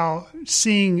about how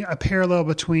seeing a parallel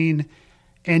between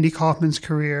Andy Kaufman's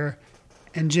career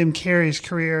and Jim Carrey's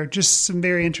career, just some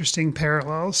very interesting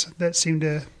parallels that seem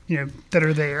to, that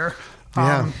are there.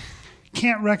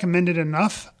 Can't recommend it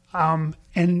enough.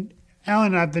 And Alan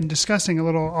and I have been discussing a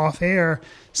little off air.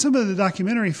 Some of the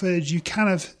documentary footage you kind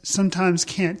of sometimes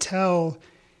can't tell,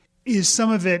 is some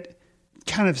of it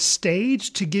kind of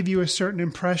staged to give you a certain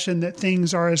impression that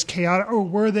things are as chaotic, or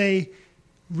were they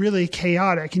really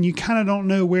chaotic? And you kind of don't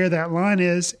know where that line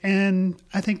is. And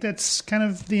I think that's kind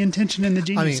of the intention and the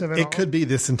genius of it all. It could be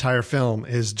this entire film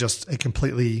is just a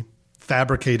completely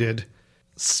fabricated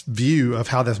view of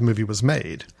how this movie was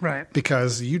made. Right.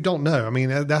 Because you don't know. I mean,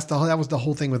 that was the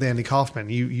whole thing with Andy Kaufman.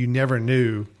 You never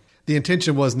knew. The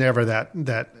intention was never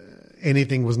that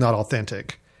anything was not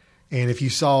authentic. And if you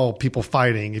saw people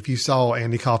fighting, if you saw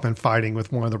Andy Kaufman fighting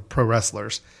with one of the pro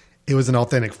wrestlers, it was an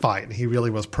authentic fight. And he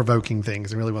really was provoking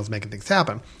things and really was making things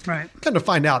happen. Right. Kind of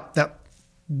find out that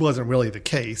wasn't really the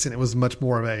case. And it was much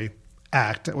more of a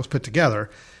act that was put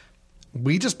together.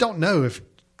 We just don't know if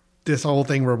this whole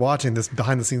thing we're watching, this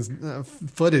behind the scenes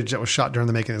footage that was shot during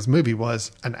the making of this movie,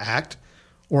 was an act,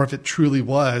 or if it truly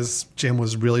was, Jim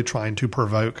was really trying to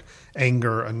provoke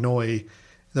anger, annoy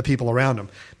the people around him.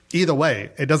 Either way,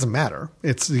 it doesn't matter.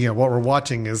 It's, what we're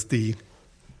watching is the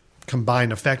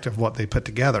combined effect of what they put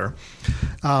together.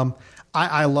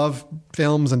 I love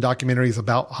films and documentaries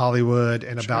about Hollywood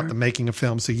and about the making of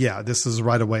films. So yeah, this is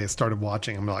right away I started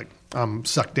watching. I'm like, I'm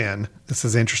sucked in. This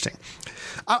is interesting.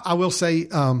 I will say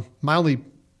my only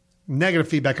negative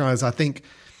feedback on it is I think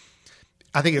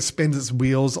I think it spins its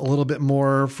wheels a little bit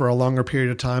more for a longer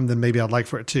period of time than maybe I'd like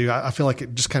for it to. I feel like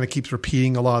it just kind of keeps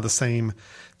repeating a lot of the same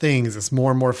things. It's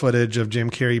more and more footage of Jim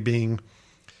Carrey being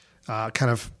kind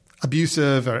of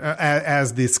abusive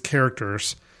as these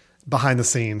characters behind the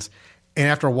scenes. And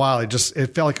after a while, it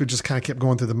felt like it just kind of kept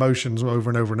going through the motions over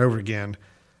and over and over again.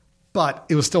 But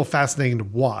it was still fascinating to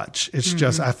watch. It's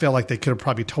just, I felt like they could have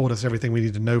probably told us everything we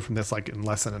need to know from this like in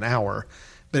less than an hour.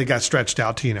 But it got stretched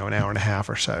out to, an hour and a half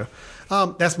or so.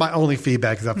 That's my only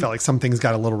feedback, is I felt like some things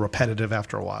got a little repetitive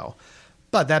after a while.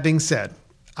 But that being said,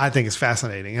 I think it's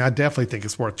fascinating. And I definitely think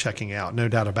it's worth checking out. No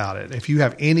doubt about it. If you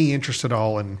have any interest at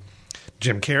all in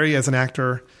Jim Carrey as an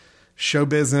actor, show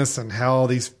business, and how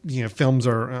these films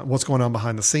are, what's going on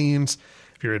behind the scenes,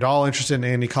 if you're at all interested in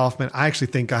Andy Kaufman, I actually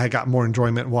think I got more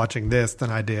enjoyment watching this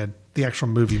than I did the actual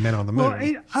movie Men on the Moon.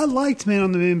 Well, I liked Men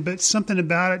on the Moon, but something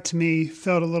about it to me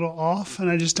felt a little off,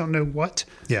 and I just don't know what.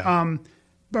 Yeah.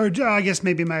 Or I guess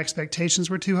maybe my expectations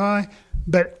were too high,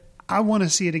 but I want to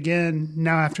see it again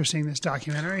now after seeing this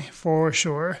documentary for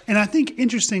sure. And I think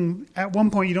interesting, at one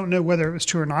point you don't know whether it was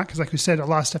true or not, because like we said, a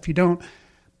lot of stuff you don't.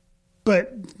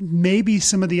 But maybe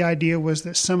some of the idea was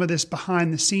that some of this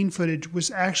behind the scene footage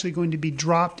was actually going to be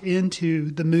dropped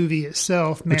into the movie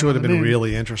itself. Which would have been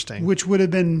really interesting. Which would have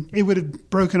been, it would have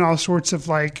broken all sorts of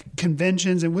like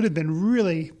conventions and would have been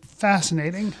really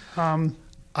fascinating. I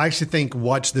actually think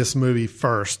watch this movie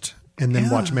first and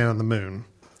then watch Man on the Moon.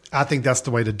 I think that's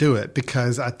the way to do it,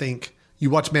 because I think you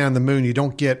watch Man on the Moon, you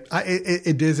don't get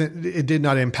it did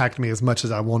not impact me as much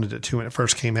as I wanted it to when it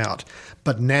first came out.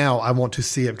 But now I want to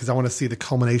see it because I want to see the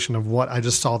culmination of what I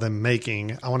just saw them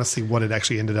making. I want to see what it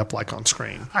actually ended up like on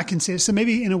screen. I can see it. So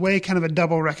maybe in a way, kind of a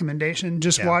double recommendation.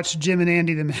 Just watch Jim and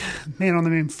Andy, the Man on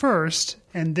the Moon first,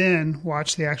 and then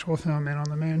watch the actual film Man on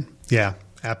the Moon. Yeah,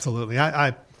 absolutely.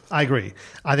 I agree.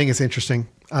 I think it's interesting.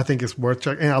 I think it's worth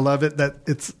checking. And I love it that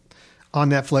it's on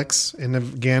Netflix and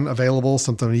again available,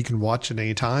 something you can watch at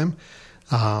any time.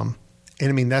 And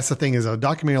I mean, that's the thing, is a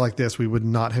documentary like this we would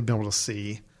not have been able to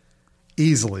see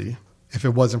easily if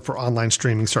it wasn't for online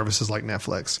streaming services like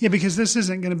Netflix. Yeah, because this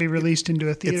isn't going to be released into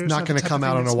a theater. It's not going to come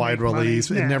out on a wide release.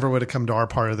 It never would have come to our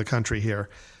part of the country here.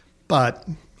 But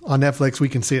on Netflix, we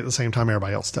can see it at the same time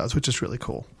everybody else does, which is really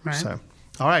cool. Right. So,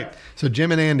 all right. So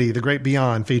Jim and Andy, The Great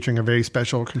Beyond, featuring a very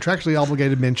special contractually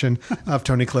obligated mention of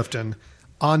Tony Clifton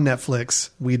on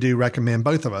Netflix. We do recommend,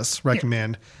 both of us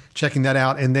recommend checking that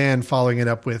out, and then following it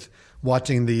up with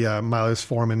watching the Milos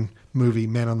Forman movie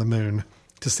Man on the Moon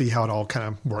to see how it all kind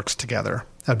of works together.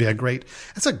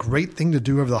 That's a great thing to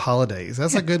do over the holidays.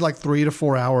 That's a good 3 to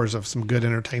 4 hours of some good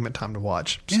entertainment time to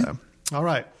watch. So, all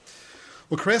right.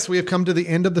 Well, Chris, we have come to the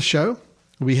end of the show.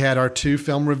 We had our 2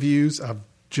 film reviews of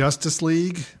Justice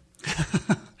League.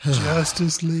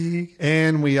 Justice League.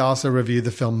 And we also reviewed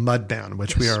the film Mudbound,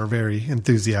 which we are very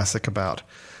enthusiastic about.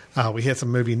 We had some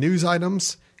movie news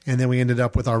items, and then we ended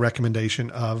up with our recommendation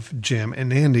of Jim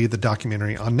and Andy, the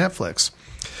documentary on Netflix.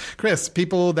 Chris,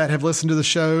 people that have listened to the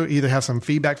show either have some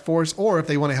feedback for us, or if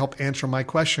they want to help answer my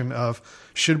question of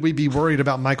should we be worried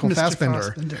about Michael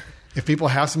Fassbender? If people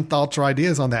have some thoughts or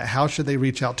ideas on that, how should they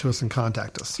reach out to us and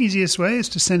contact us? Easiest way is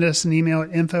to send us an email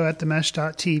at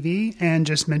info@themesh.tv and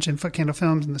just mention Foot Candle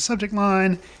Films in the subject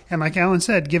line. And like Alan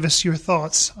said, give us your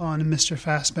thoughts on Mr.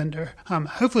 Fassbender.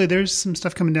 Hopefully there's some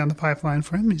stuff coming down the pipeline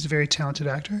for him. He's a very talented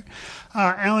actor.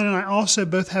 Alan and I also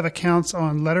both have accounts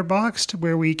on Letterboxd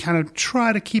where we kind of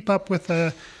try to keep up with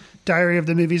the diary of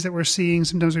the movies that we're seeing.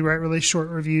 Sometimes we write really short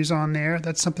reviews on there.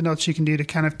 That's something else you can do to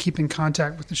kind of keep in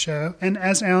contact with the show. And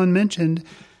as Alan mentioned,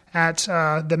 at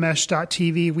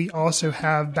themesh.tv, we also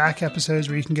have back episodes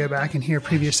where you can go back and hear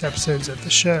previous episodes of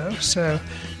the show. So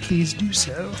please do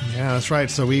so. Yeah, that's right.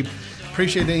 So we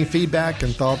appreciate any feedback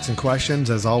and thoughts and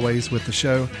questions, as always, with the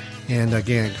show. And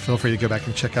again, feel free to go back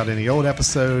and check out any old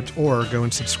episodes or go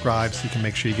and subscribe so you can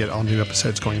make sure you get all new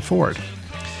episodes going forward.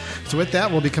 So with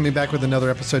that, we'll be coming back with another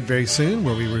episode very soon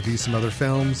where we review some other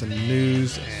films and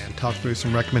news and talk through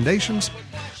some recommendations.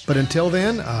 But until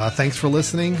then, thanks for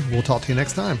listening. We'll talk to you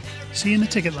next time. See you in the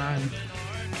ticket line.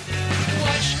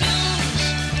 Watch news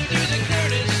through the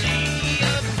courtesy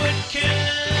of Foot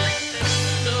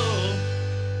Candle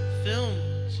Film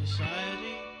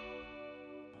Society.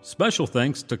 Special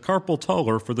thanks to Carpal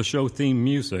Tuller for the show theme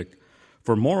music.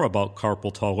 For more about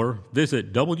Carpal Tuller,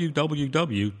 visit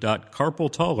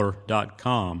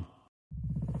www.carpaltuller.com.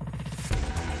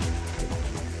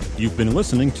 You've been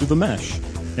listening to The Mesh,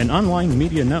 an online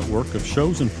media network of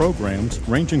shows and programs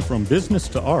ranging from business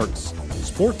to arts,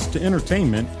 sports to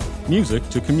entertainment, music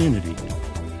to community.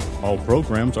 All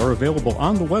programs are available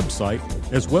on the website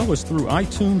as well as through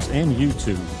iTunes and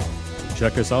YouTube.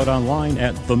 Check us out online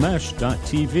at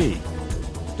themesh.tv.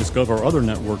 Discover other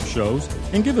network shows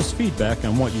and give us feedback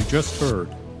on what you just heard.